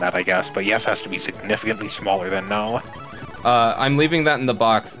wheel on that, I guess, but yes has to be significantly smaller than no. I'm leaving that in the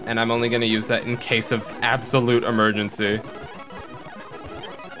box, and I'm only gonna use that in case of absolute emergency.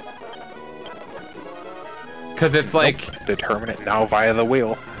 Because it's like... Nope. Determine it now via the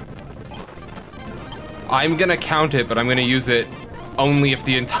wheel. I'm gonna count it, but I'm gonna use it only if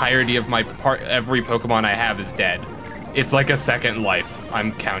the entirety of my every Pokemon I have is dead. It's like a second life,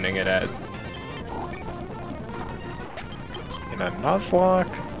 I'm counting it as. In a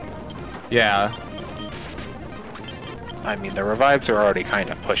Nuzlocke? Yeah. I mean, the revives are already kind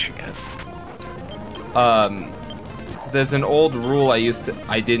of pushing it. There's an old rule I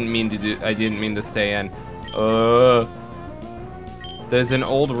didn't mean to stay in. There's an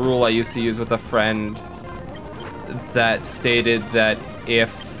old rule I used to use with a friend that stated that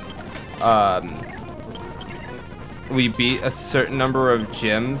if we beat a certain number of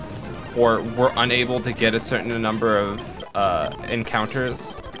gyms or we're unable to get a certain number of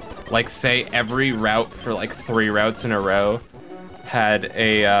encounters, like say every route for like 3 routes in a row had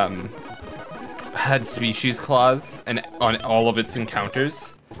a had species clause and on all of its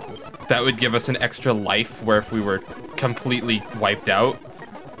encounters, that would give us an extra life where if we were completely wiped out,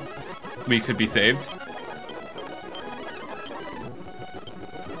 we could be saved.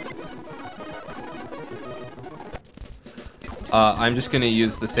 I'm just gonna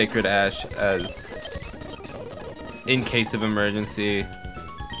use the Sacred Ash as in case of emergency.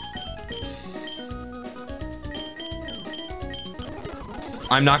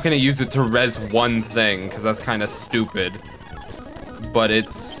 I'm not gonna use it to res one thing, because that's kind of stupid. But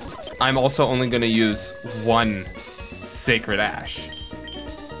I'm also only gonna use one Sacred Ash.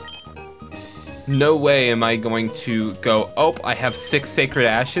 No way am I going to go, oh, I have 6 Sacred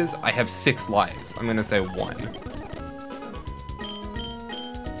Ashes, I have 6 lives. I'm gonna say 1.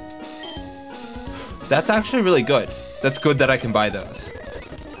 That's actually really good. That's good that I can buy those.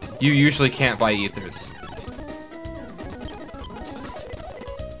 You usually can't buy ethers.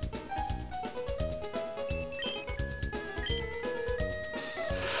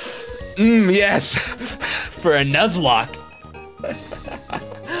 Yes! For a Nuzlocke.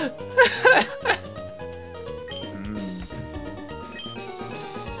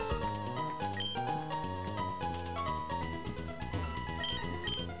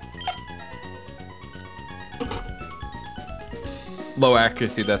 Low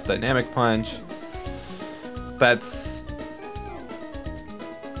accuracy, that's Dynamic Punch. That's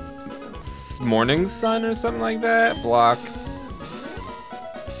Morning Sun or something like that. Block.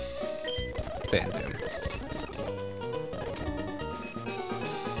 Phantom.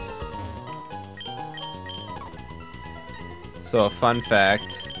 So a fun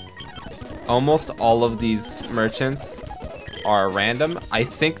fact, almost all of these merchants are random. I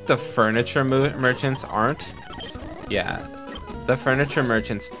think the furniture merchants aren't. Yeah. The furniture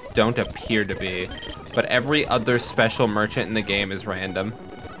merchants don't appear to be, but every other special merchant in the game is random.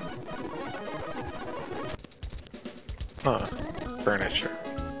 Huh. Furniture.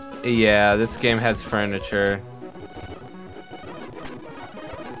 Yeah, this game has furniture.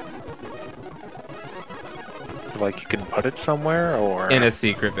 Like you can put it somewhere, or? In a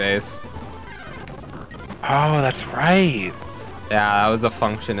secret base. Oh, that's right. Yeah, that was a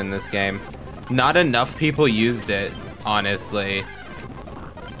function in this game. Not enough people used it, honestly.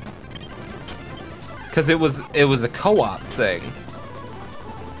 Because it was a co-op thing.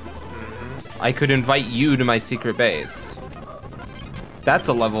 I could invite you to my secret base. That's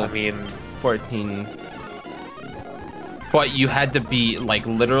a level 14. But you had to be, like,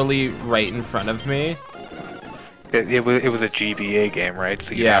 literally right in front of me. It was a GBA game, right?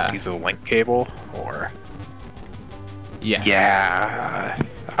 So you have to use a link cable, or? Yes. Yeah.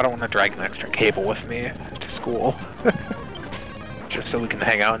 I don't want to drag an extra cable with me. school. Just so we can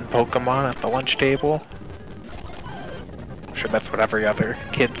hang out in Pokemon at the lunch table. I'm sure that's what every other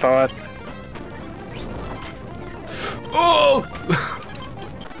kid thought. Oh!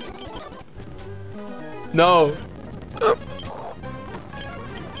 No.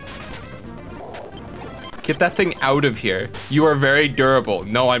 Get that thing out of here. You are very durable.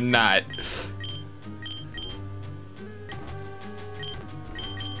 No, I'm not.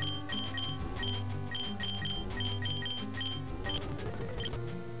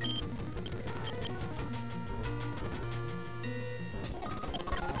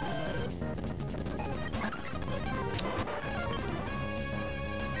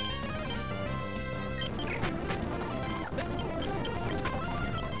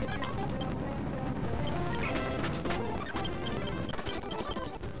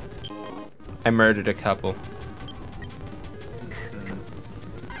 I murdered a couple.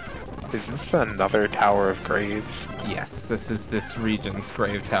 Is this another Tower of Graves? Yes, this is this region's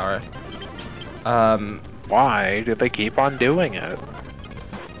grave tower. Why do they keep on doing it?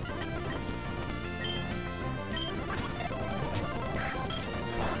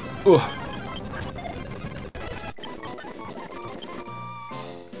 Ugh.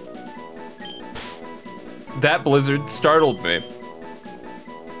 That blizzard startled me.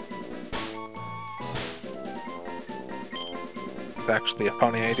 It's actually a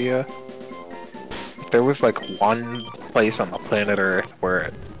funny idea. If there was like one place on the planet Earth where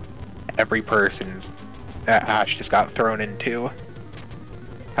every person's ash just got thrown into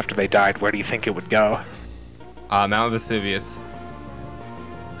after they died, where do you think it would go? Mount Vesuvius.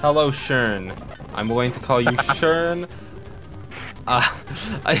 Hello, Shern. I'm going to call you Shern.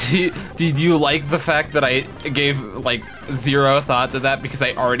 Did you like the fact that I gave like zero thought to that because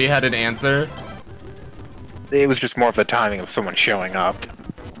I already had an answer? It was just more of the timing of someone showing up.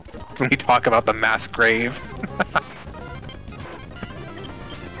 When we talk about the mass grave.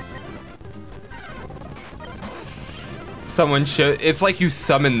 Someone should. It's like you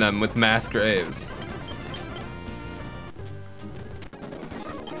summon them with mass graves.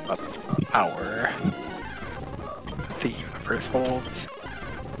 But the power that the universe holds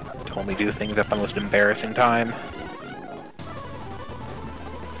to only do things at the most embarrassing time.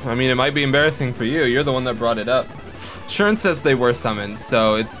 I mean, it might be embarrassing for you. You're the one that brought it up. Shern says they were summoned,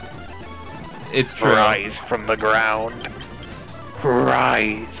 so it's true. Rise from the ground.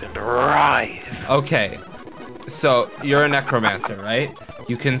 Rise and rise. Okay, so you're a necromancer, right?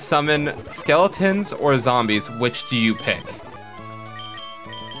 You can summon skeletons or zombies. Which do you pick?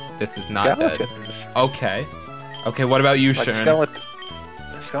 This is not Skeletons. dead. Okay. Okay, what about you, Like Shern?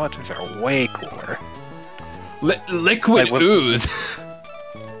 skeletons are way cooler. Liquid Like, ooze.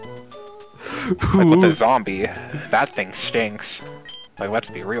 Like with a zombie, that thing stinks. Like, let's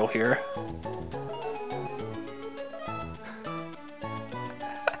be real here.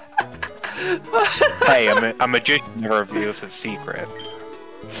 Hey, a magician never reveals his secret.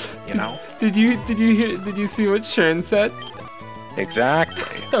 You know? Did you see what Shern said?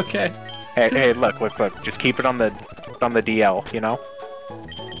 Exactly. Okay. Hey, look. Just keep it on the DL, you know?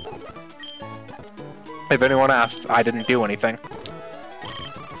 If anyone asks, I didn't do anything.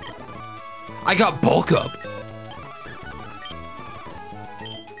 I got bulk up.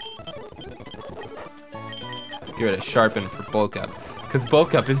 Give it a sharpen for bulk up, because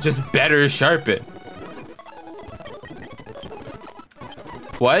bulk up is just better sharpen.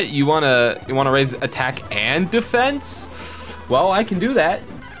 What? You wanna raise attack and defense? Well, I can do that.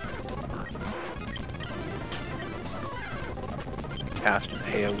 Cast an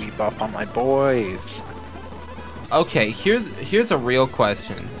AoE buff on my boys. Okay, here's a real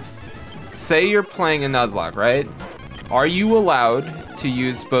question. Say you're playing a Nuzlocke, right? Are you allowed to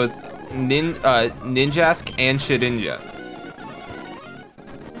use both Ninjask and Shedinja?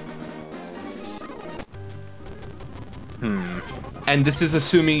 And this is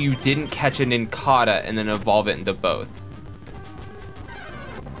assuming you didn't catch a Ninkata and then evolve it into both.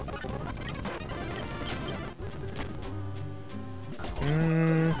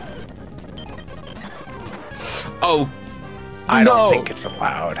 Oh, I no. don't think it's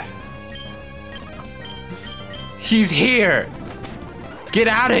allowed. He's here! Get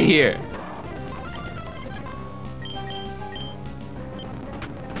out of here!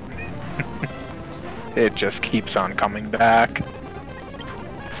 It just keeps on coming back.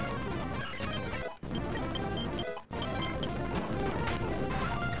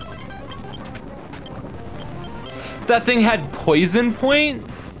 That thing had poison point?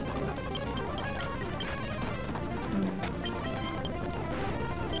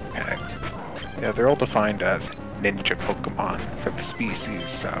 Okay. Yeah, they're all defined as ninja Pokemon for the species,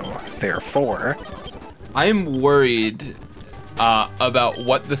 so therefore, I'm worried about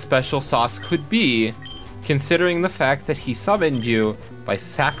what the special sauce could be, considering the fact that he summoned you by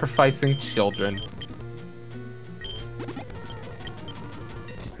sacrificing children.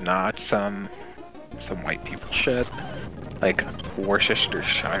 Not some white people shit. Like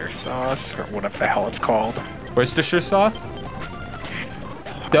Worcestershire sauce, or whatever the hell it's called. Worcestershire sauce?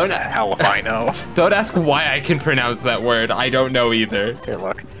 Don't hell if I know. Don't ask why I can pronounce that word. I don't know either. Here,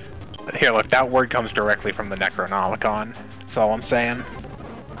 look. Here, look. That word comes directly from the Necronomicon. That's all I'm saying.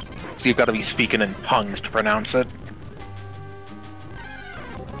 So you've got to be speaking in tongues to pronounce it.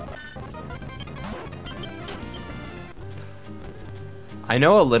 I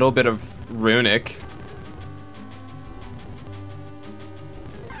know a little bit of Runic.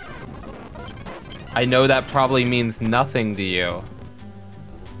 I know that probably means nothing to you.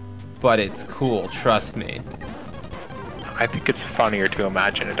 But it's cool, trust me. I think it's funnier to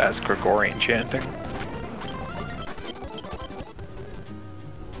imagine it as Gregorian chanting.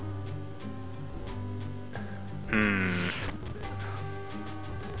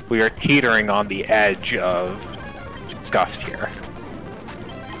 We are teetering on the edge of disgust here.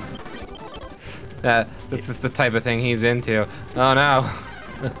 This is the type of thing he's into. Oh no.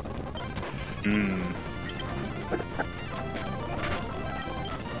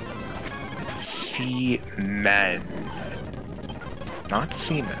 Seamen. Not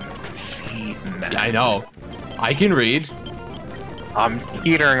seamen. Seamen. I know. I can read. I'm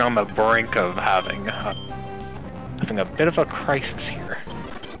teetering on the brink of having a bit of a crisis here.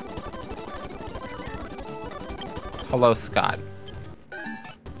 Hello, Scott.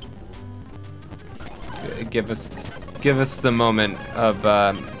 Give us the moment of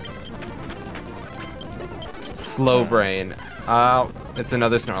slow brain. It's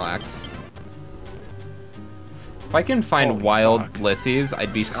another Snorlax. If I can find Holy wild fuck. Blissies,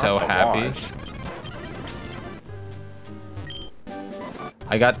 I'd be It's so not the happy. laws.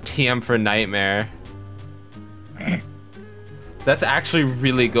 I got TM for Nightmare. That's actually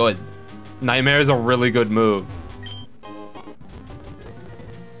really good. Nightmare is a really good move.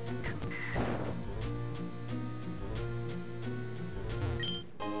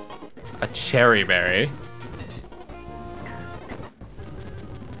 A Cherry Berry.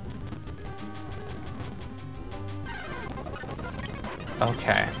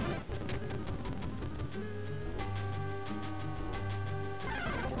 Okay.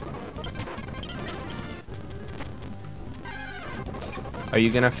 Are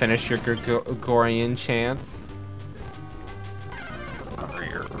you gonna finish your Gregorian chants?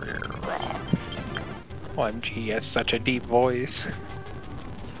 OMG, he has such a deep voice.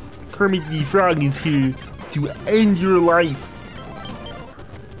 Kermit the Frog is here to end your life.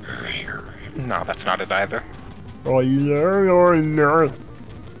 No, that's not it either. Oh, no.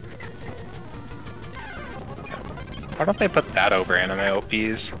 Why don't they put that over anime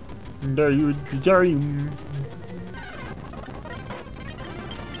OPs?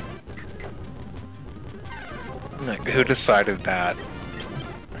 Like, who decided that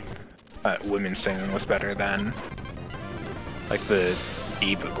women singing was better than like the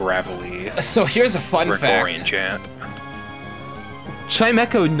deep, gravelly So here's a fun Gregorian fact. chant?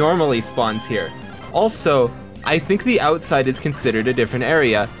 Chimecho normally spawns here. Also, I think the outside is considered a different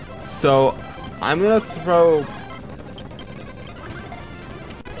area. So I'm gonna throw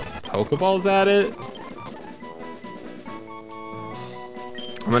Pokeballs at it.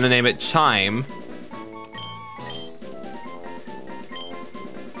 I'm gonna name it Chime.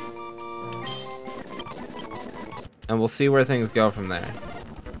 And we'll see where things go from there.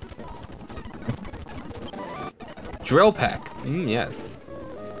 Drill Peck. Yes.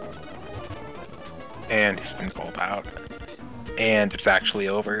 And he's been called out. And it's actually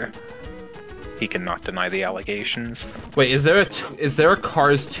over. He cannot deny the allegations. Wait, is there a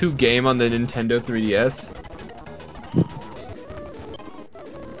Cars 2 game on the Nintendo 3DS?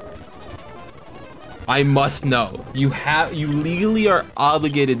 I must know. You legally are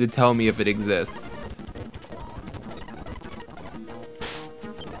obligated to tell me if it exists.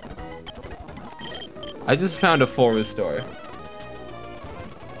 I just found a full restore.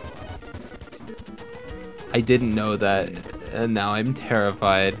 I didn't know that, and now I'm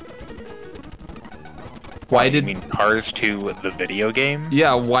terrified. Why You did... mean Cars 2, the video game?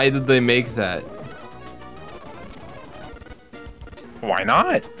 Yeah, why did they make that? Why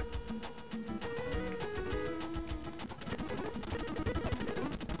not?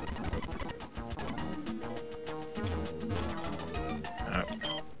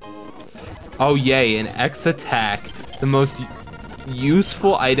 Oh yay, an X attack, the most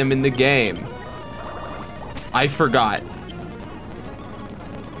useful item in the game. I forgot.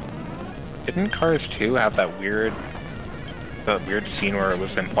 Didn't Cars 2 have that weird scene where it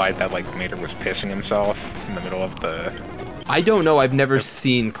was implied that like Mater was pissing himself in the middle of the? I don't know. I've never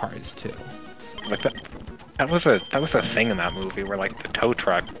seen Cars 2. Like that was a thing in that movie where like the tow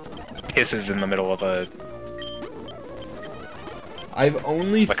truck pisses in the middle of a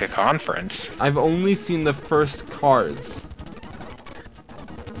like a conference. I've only seen the first Cars.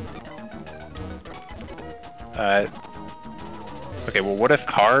 Okay, well, what if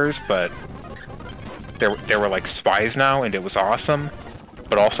Cars, but there were like spies now, and it was awesome,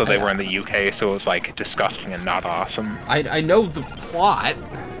 but also they were in the UK, so it was like disgusting and not awesome. I know the plot.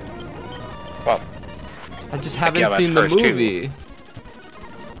 Well, I just haven't seen the movie. Too.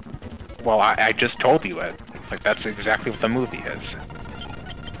 Well, I just told you it. Like, that's exactly what the movie is.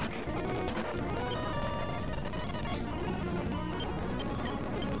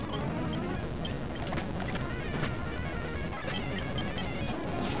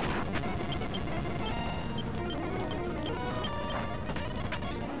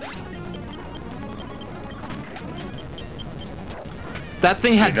 That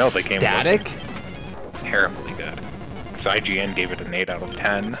thing had static? Terribly good. Because IGN gave it an 8 out of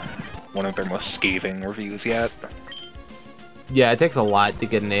 10. One of their most scathing reviews yet. Yeah, it takes a lot to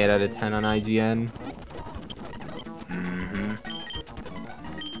get an 8 out of 10 on IGN. Mm-hmm.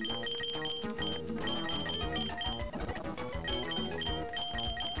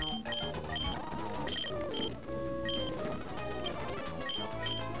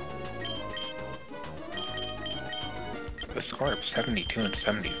 The score of 72 and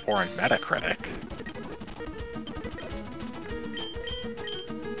 74 on Metacritic.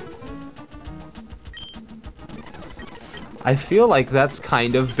 I feel like that's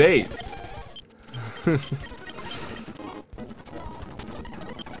kind of bait.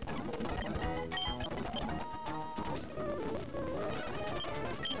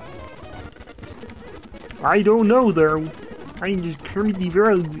 I don't know though. I'm just Kermit the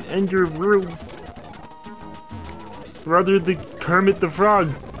Frog, Ender of Rules. Rather the Kermit the Frog,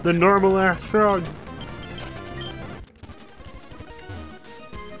 the normal ass frog.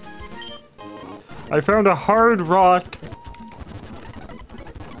 I found a hard rock.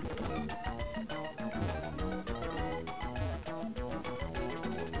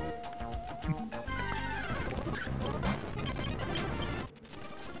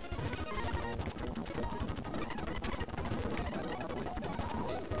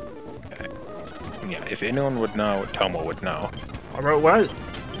 Yeah, if anyone would know, Tomo would know. About what?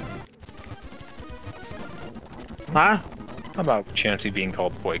 Huh? How about Chansey being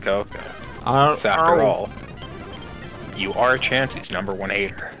called Boy Coco? After all, you are Chansey's #1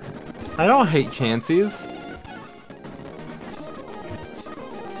 hater. I don't hate Chanseys.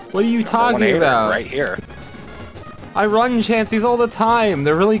 What are you talking about? Right here. I run Chanseys all the time.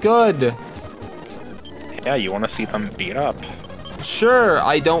 They're really good. Yeah, you want to see them beat up. Sure,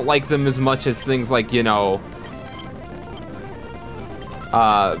 I don't like them as much as things like, you know,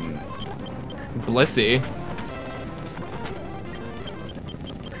 Blissey.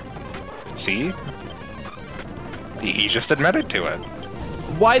 See? He just admitted to it.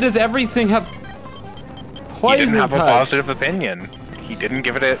 Why does everything have poison He didn't have touch? a positive opinion. He didn't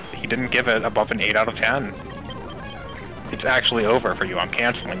give it above an 8 out of 10. It's actually over for you. I'm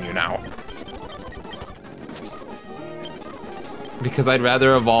canceling you now. Because I'd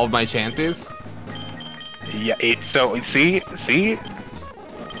rather evolve my Chanseys? Yeah, see?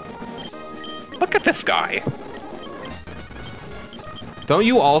 Look at this guy. Don't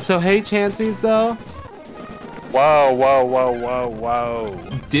you also hate Chanseys, though? Whoa.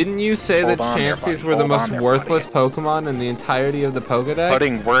 Didn't you say that Hold on there, Chanseys buddy. were the Hold most on there, worthless buddy. Pokemon in the entirety of the Pokedex?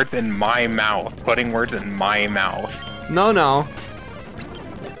 Putting words in my mouth. No.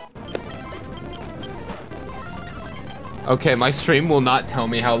 Okay, my stream will not tell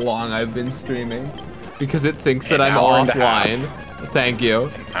me how long I've been streaming. Because it thinks that I'm hour and a offline. half. Thank you.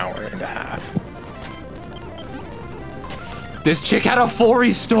 An hour and a half. This chick had a full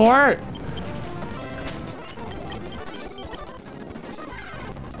restore?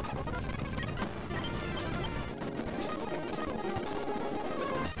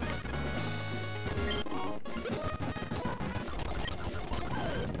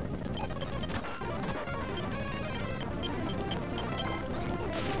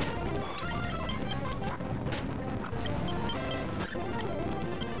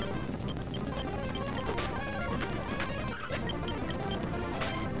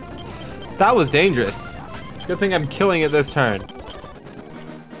 That was dangerous. Good thing I'm killing it this turn.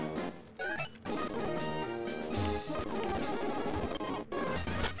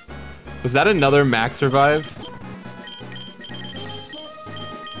 Was that another max revive?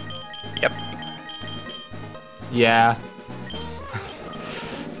 Yep. Yeah.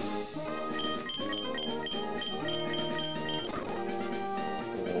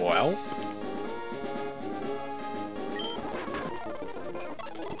 Well.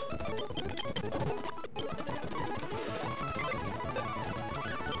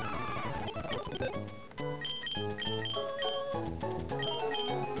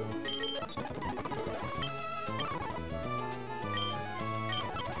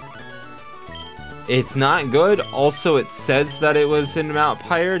 It's not good. Also, it says that it was in Mount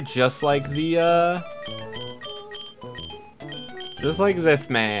Pyre, just like the, just like this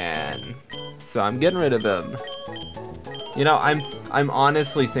man. So I'm getting rid of him. You know, I'm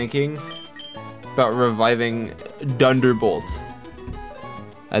honestly thinking about reviving Thunderbolt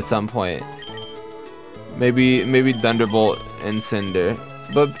at some point. Maybe Thunderbolt and Cinder.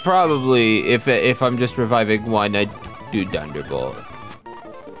 But probably, if I'm just reviving one, I'd do Thunderbolt.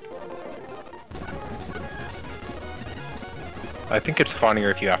 I think it's funnier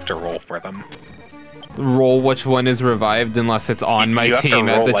if you have to roll for them. Roll which one is revived unless it's on my team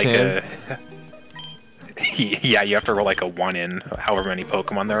at the chance. Yeah, you have to roll like a 1 in however many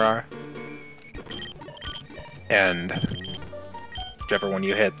Pokemon there are. And whichever one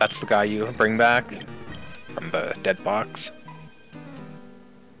you hit, that's the guy you bring back from the dead box.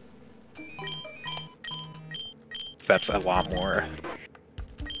 That's a lot more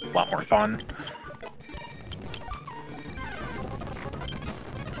fun.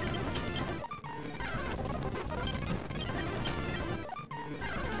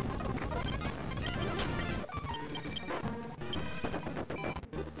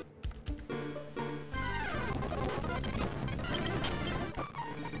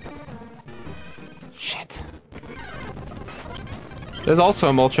 Shit. There's also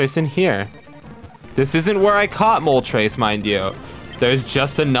a Moltres in here. This isn't where I caught Moltres, mind you. There's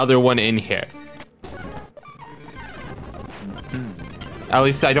just another one in here. At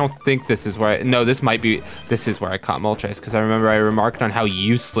least I don't think this is where no, this might be, this is where I caught Moltres, because I remember I remarked on how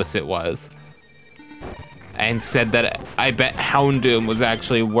useless it was. And said that I bet Houndoom was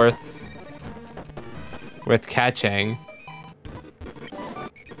actually worth catching.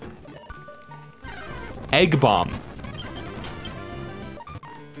 Egg Bomb.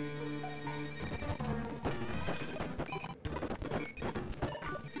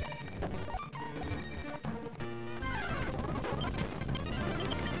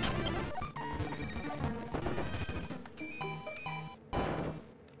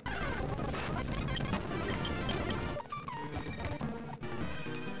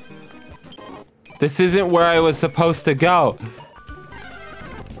 This isn't where I was supposed to go.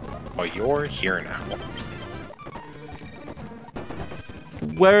 Well, you're here now.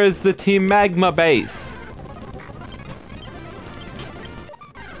 Where is the Team Magma base?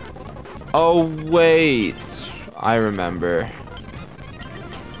 Oh, wait. I remember.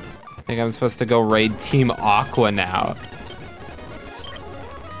 I think I'm supposed to go raid Team Aqua now.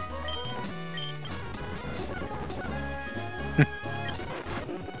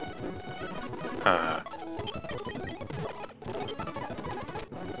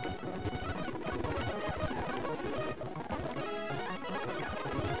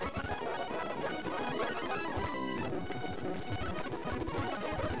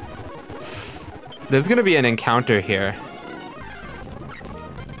 There's gonna be an encounter here.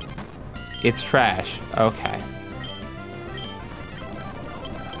 It's trash. Okay.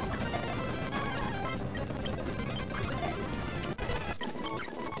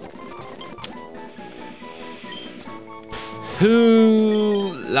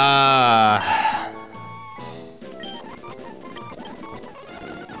 Hoola.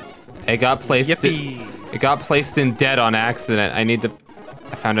 It got placed. It got placed in dead on accident. I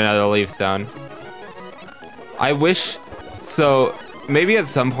found another leaf stone. I wish, so maybe at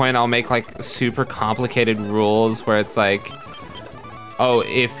some point I'll make like super complicated rules where it's like, oh,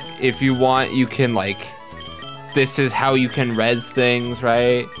 if you want, you can like, this is how you can res things,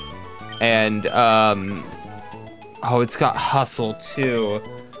 right? And, oh, it's got hustle too.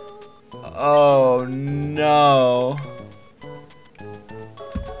 Oh no.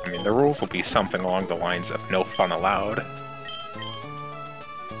 I mean, the rules will be something along the lines of no fun allowed.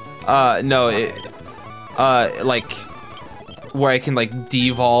 No, like, where I can, like,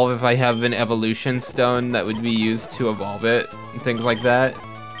 devolve if I have an evolution stone that would be used to evolve it, and things like that.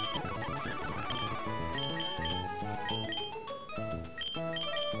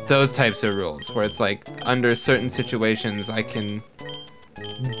 Those types of rules, where it's like, under certain situations, I can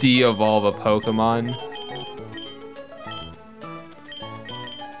de-evolve a Pokemon.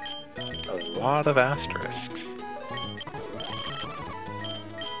 A lot of asterisks.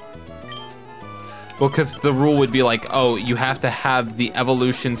 Well, because the rule would be like, oh, you have to have the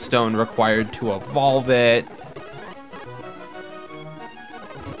evolution stone required to evolve it.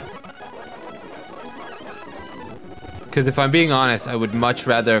 Because if I'm being honest, I would much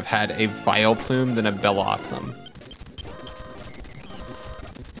rather have had a Vileplume than a Bellossom.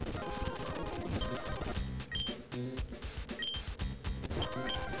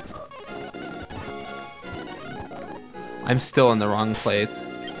 I'm still in the wrong place.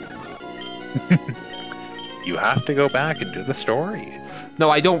 You have to go back and do the story. No,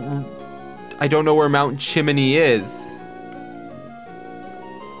 I don't know where Mount Chimney is.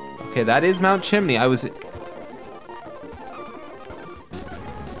 Okay, that is Mount Chimney.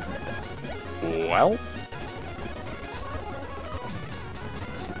 Well...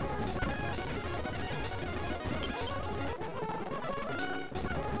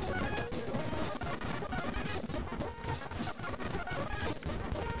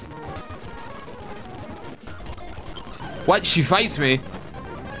 What? She fights me?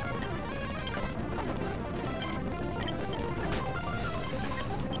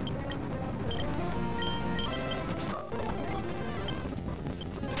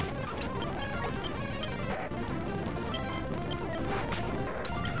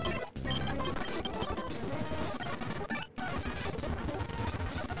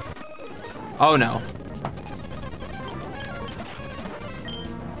 Oh no.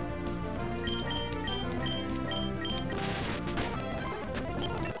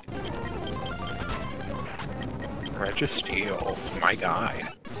 Registeel, my guy.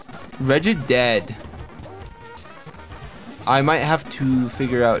 Regid dead. I might have to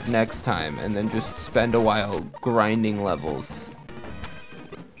figure out next time and then just spend a while grinding levels.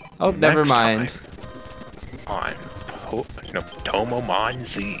 Oh, never mind. On Tomo-Mon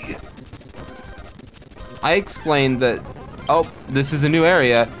Z. I explained that, oh, this is a new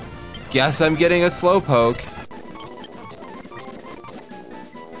area. Guess I'm getting a Slowpoke.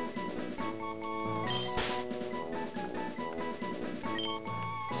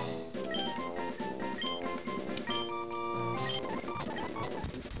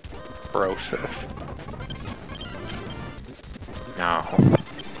 Broseph. No.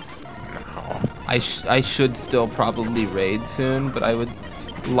 I should still probably raid soon, but I would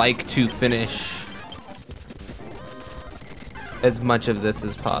like to finish as much of this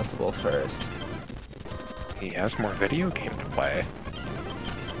as possible first. He has more video game to play.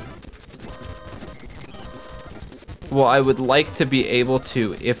 Well, I would like to be able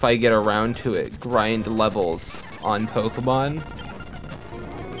to, if I get around to it, grind levels on Pokemon.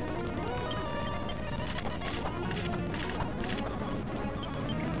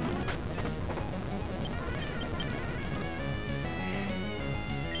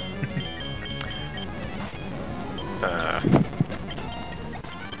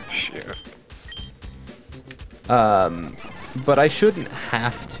 Shoot. But I shouldn't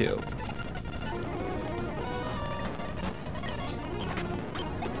have to.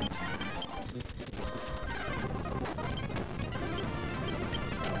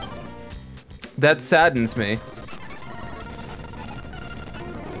 That saddens me.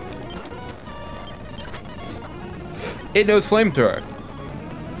 It knows Flamethrower.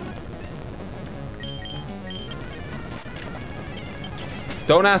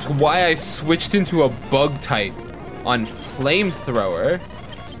 Don't ask why I switched into a bug type on Flamethrower,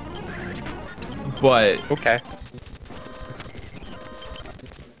 but Okay.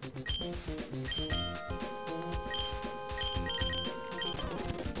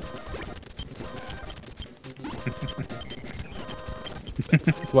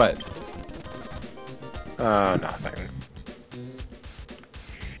 what? Nothing.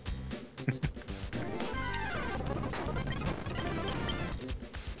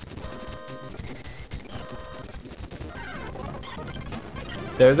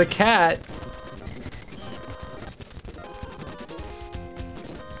 There's a cat.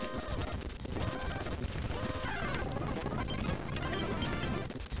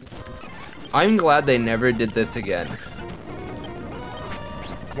 I'm glad they never did this again.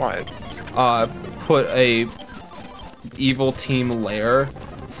 What? Put a evil team lair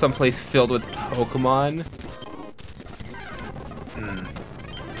someplace filled with Pokemon.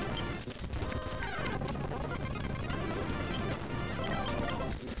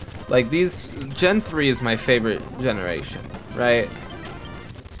 Like these, Gen 3 is my favorite generation, right?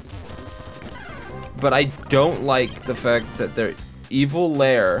 But I don't like the fact that their evil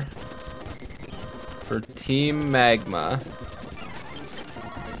lair for Team Magma,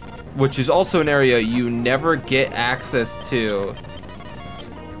 which is also an area you never get access to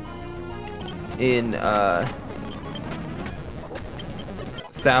in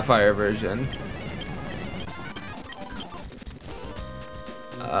Sapphire version.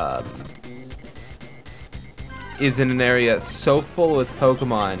 is in an area so full with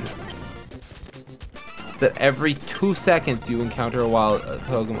Pokemon that every 2 seconds you encounter a wild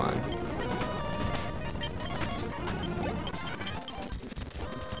Pokemon.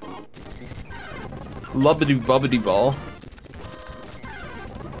 Lubbity bubbity ball.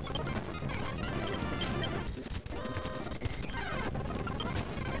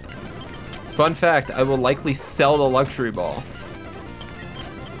 Fun fact, I will likely sell the luxury ball.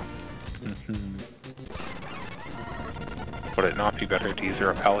 Would it not be better to use a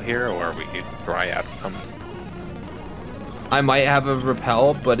repel here, or are we dry out of them? I might have a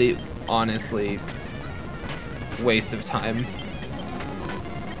repel, but it honestly waste of time.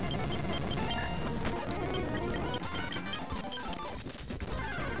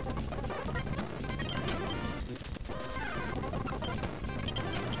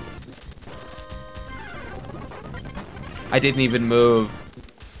 I didn't even move.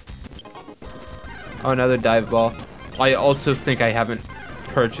 Oh, another dive ball. I also think I haven't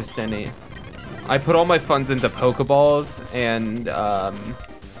purchased any. I put all my funds into Pokeballs and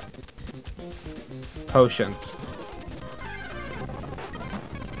potions.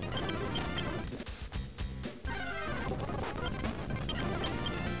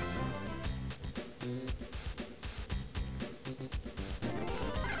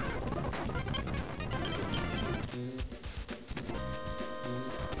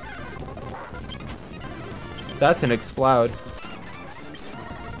 That's an explode.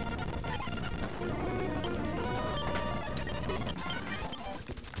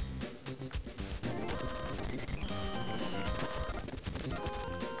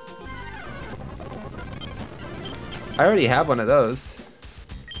 I already have one of those.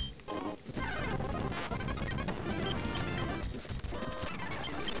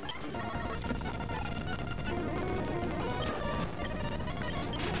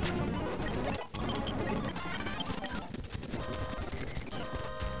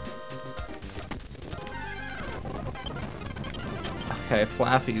 Okay,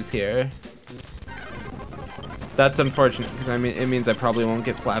 Flaffy's here. That's unfortunate because I mean it means I probably won't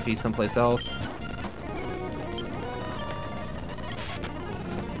get Flaffy someplace else.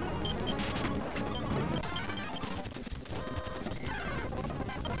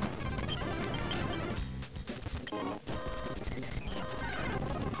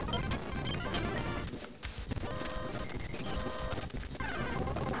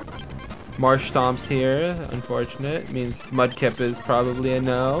 Marsh Stomp's here, unfortunate. Means Mudkip is probably a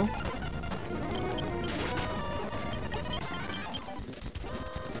no.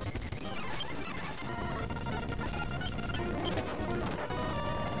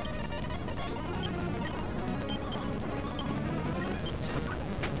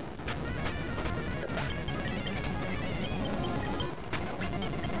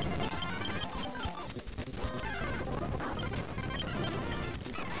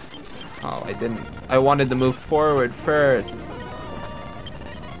 Oh, I didn't. I wanted to move forward first.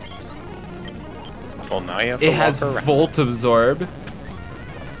 Well, now you have to It has walk around. Volt Absorb.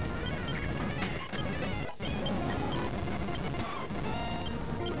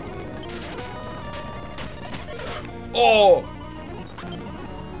 Oh!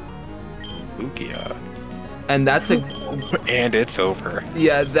 Lugia. And that's And it's over.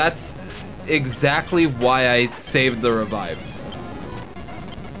 yeah, that's exactly why I saved the revives.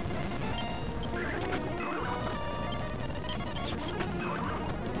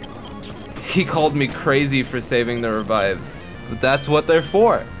 He called me crazy for saving the revives, but that's what they're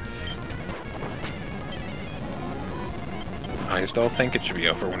for. I still think it should be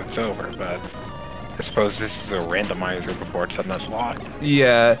over when it's over, but I suppose this is a randomizer before it's a nuzzlocke.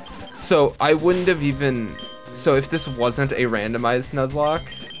 Yeah, so I wouldn't have even... So if this wasn't a randomized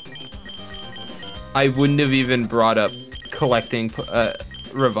Nuzlocke, I wouldn't have even brought up collecting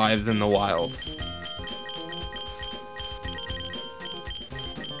revives in the wild.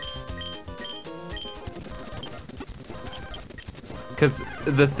 Because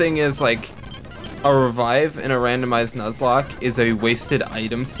the thing is, like, a revive in a randomized Nuzlocke is a wasted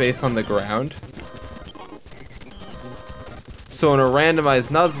item space on the ground. So in a randomized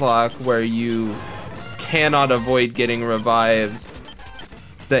Nuzlocke, where you cannot avoid getting revives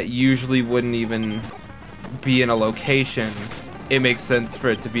that usually wouldn't even be in a location, it makes sense for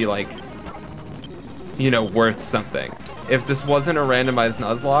it to be, like, you know, worth something. If this wasn't a randomized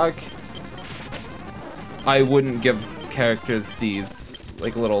Nuzlocke, I wouldn't give characters these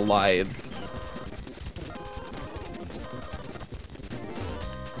like little lives.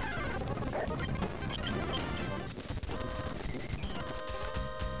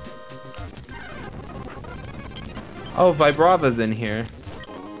 Oh, Vibrava's in here.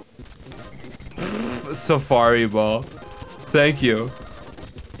 Safari Ball. Thank you.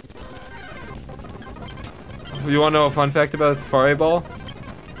 You want to know a fun fact about a Safari Ball?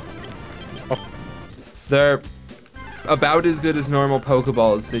 Oh. They're about as good as normal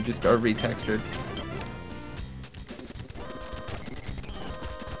Pokeballs. They just are retextured.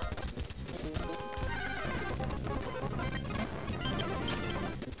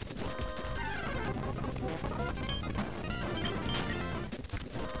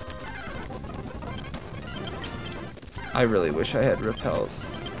 I really wish I had repels.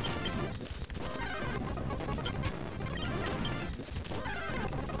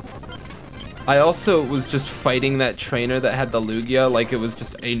 I also was just fighting that trainer that had the Lugia like it was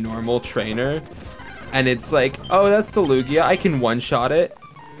just a normal trainer. And it's like, oh, that's the Lugia. I can one-shot it.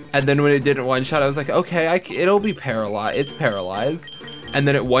 And then when it didn't one-shot, I was like, okay, it'll be paralyzed. It's paralyzed. And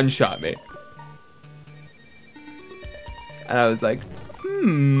then it one-shot me. And I was like,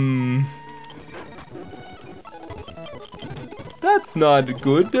 that's not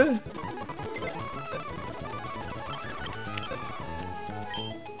good.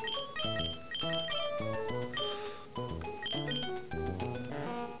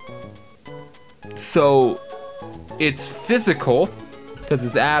 So, it's physical, because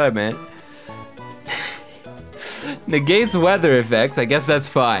it's adamant. Negates weather effects, I guess that's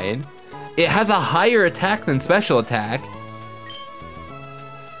fine. It has a higher attack than special attack.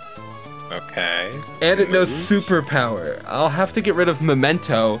 Okay. And it knows superpower. I'll have to get rid of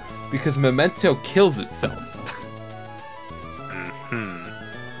Memento, because Memento kills itself.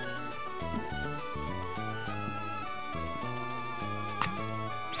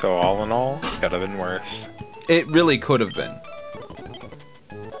 So all in all, could have been worse. It really could have been.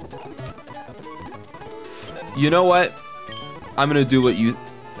 You know what? I'm gonna do what you...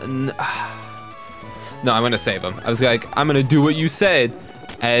 No, I'm gonna save him. I was like, I'm gonna do what you said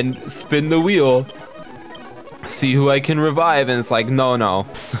and spin the wheel. See who I can revive, and it's like, no.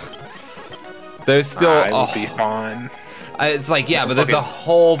 There's still I'll be fine. It's like, yeah, but there's a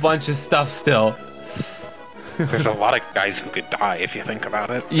whole bunch of stuff still. There's a lot of guys who could die if you think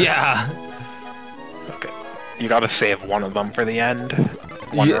about it. Yeah. Okay. You gotta save one of them for the end.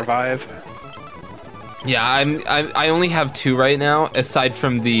 One revive. Yeah, I only have 2 right now, aside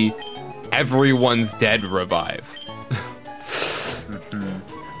from the everyone's dead revive.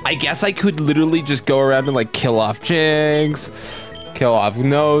 I guess I could literally just go around and like kill off Jinx, kill off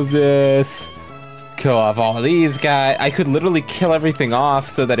Gnosis, kill off all these guys. I could literally kill everything off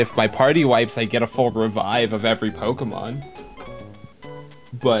so that if my party wipes, I get a full revive of every Pokemon.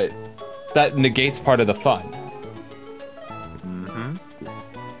 But that negates part of the fun.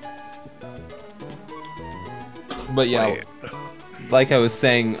 But yeah, Wait. like I was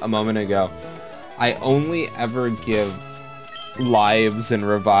saying a moment ago, I only ever give lives and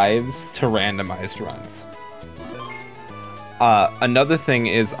revives to randomized runs. Another thing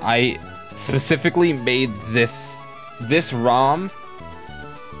is I specifically made this ROM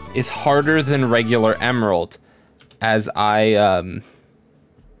is harder than regular Emerald, as I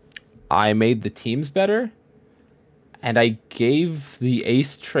made the teams better, and I gave the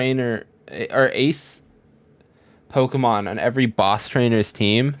Ace trainer or Ace Pokemon on every boss trainer's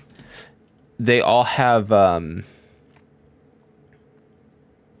team. They all have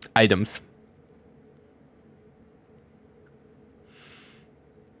items.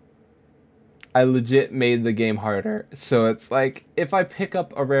 I legit made the game harder. So it's like, if I pick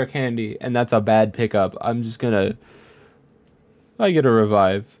up a rare candy and that's a bad pickup, I'm just gonna... I get a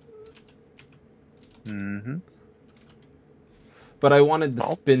revive. But I wanted to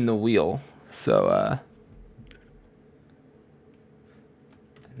spin the wheel, so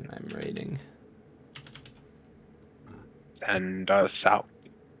and I'm rating. Send us out.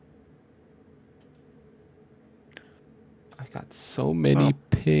 I got so many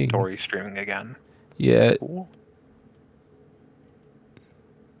pings. Tori streaming again. Yeah. Cool.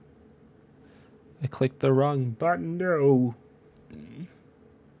 I clicked the wrong button. No.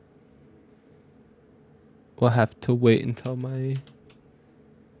 We'll have to wait until my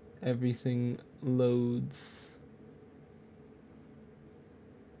everything loads.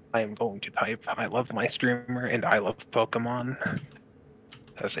 I am going to type, I love my streamer and I love Pokemon.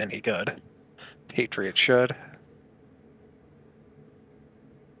 As any good Patriot should.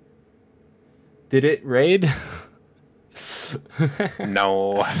 Did it raid?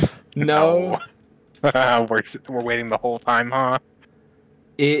 No. No. We're waiting the whole time, huh?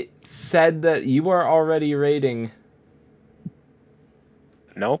 It said that you are already raiding.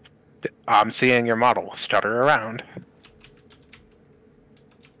 Nope. I'm seeing your model stutter around.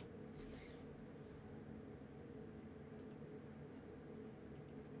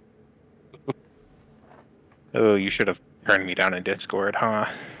 Oh, you should have turned me down in Discord, huh?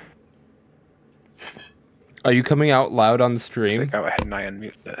 Are you coming out loud on the So stream? go ahead and I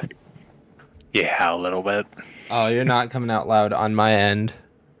unmute the... Yeah, a little bit. Oh, you're not coming out loud on my end.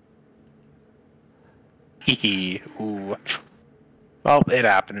 Hee ooh. Well, it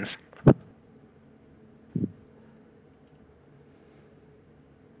happens.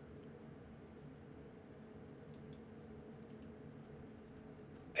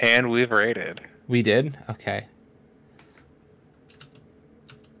 And we've raided. We did? Okay.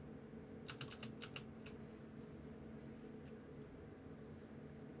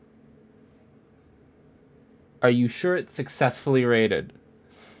 Are you sure it's successfully rated?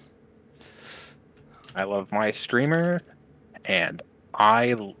 I love my streamer, and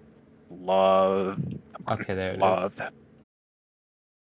I love Okay, there it is. love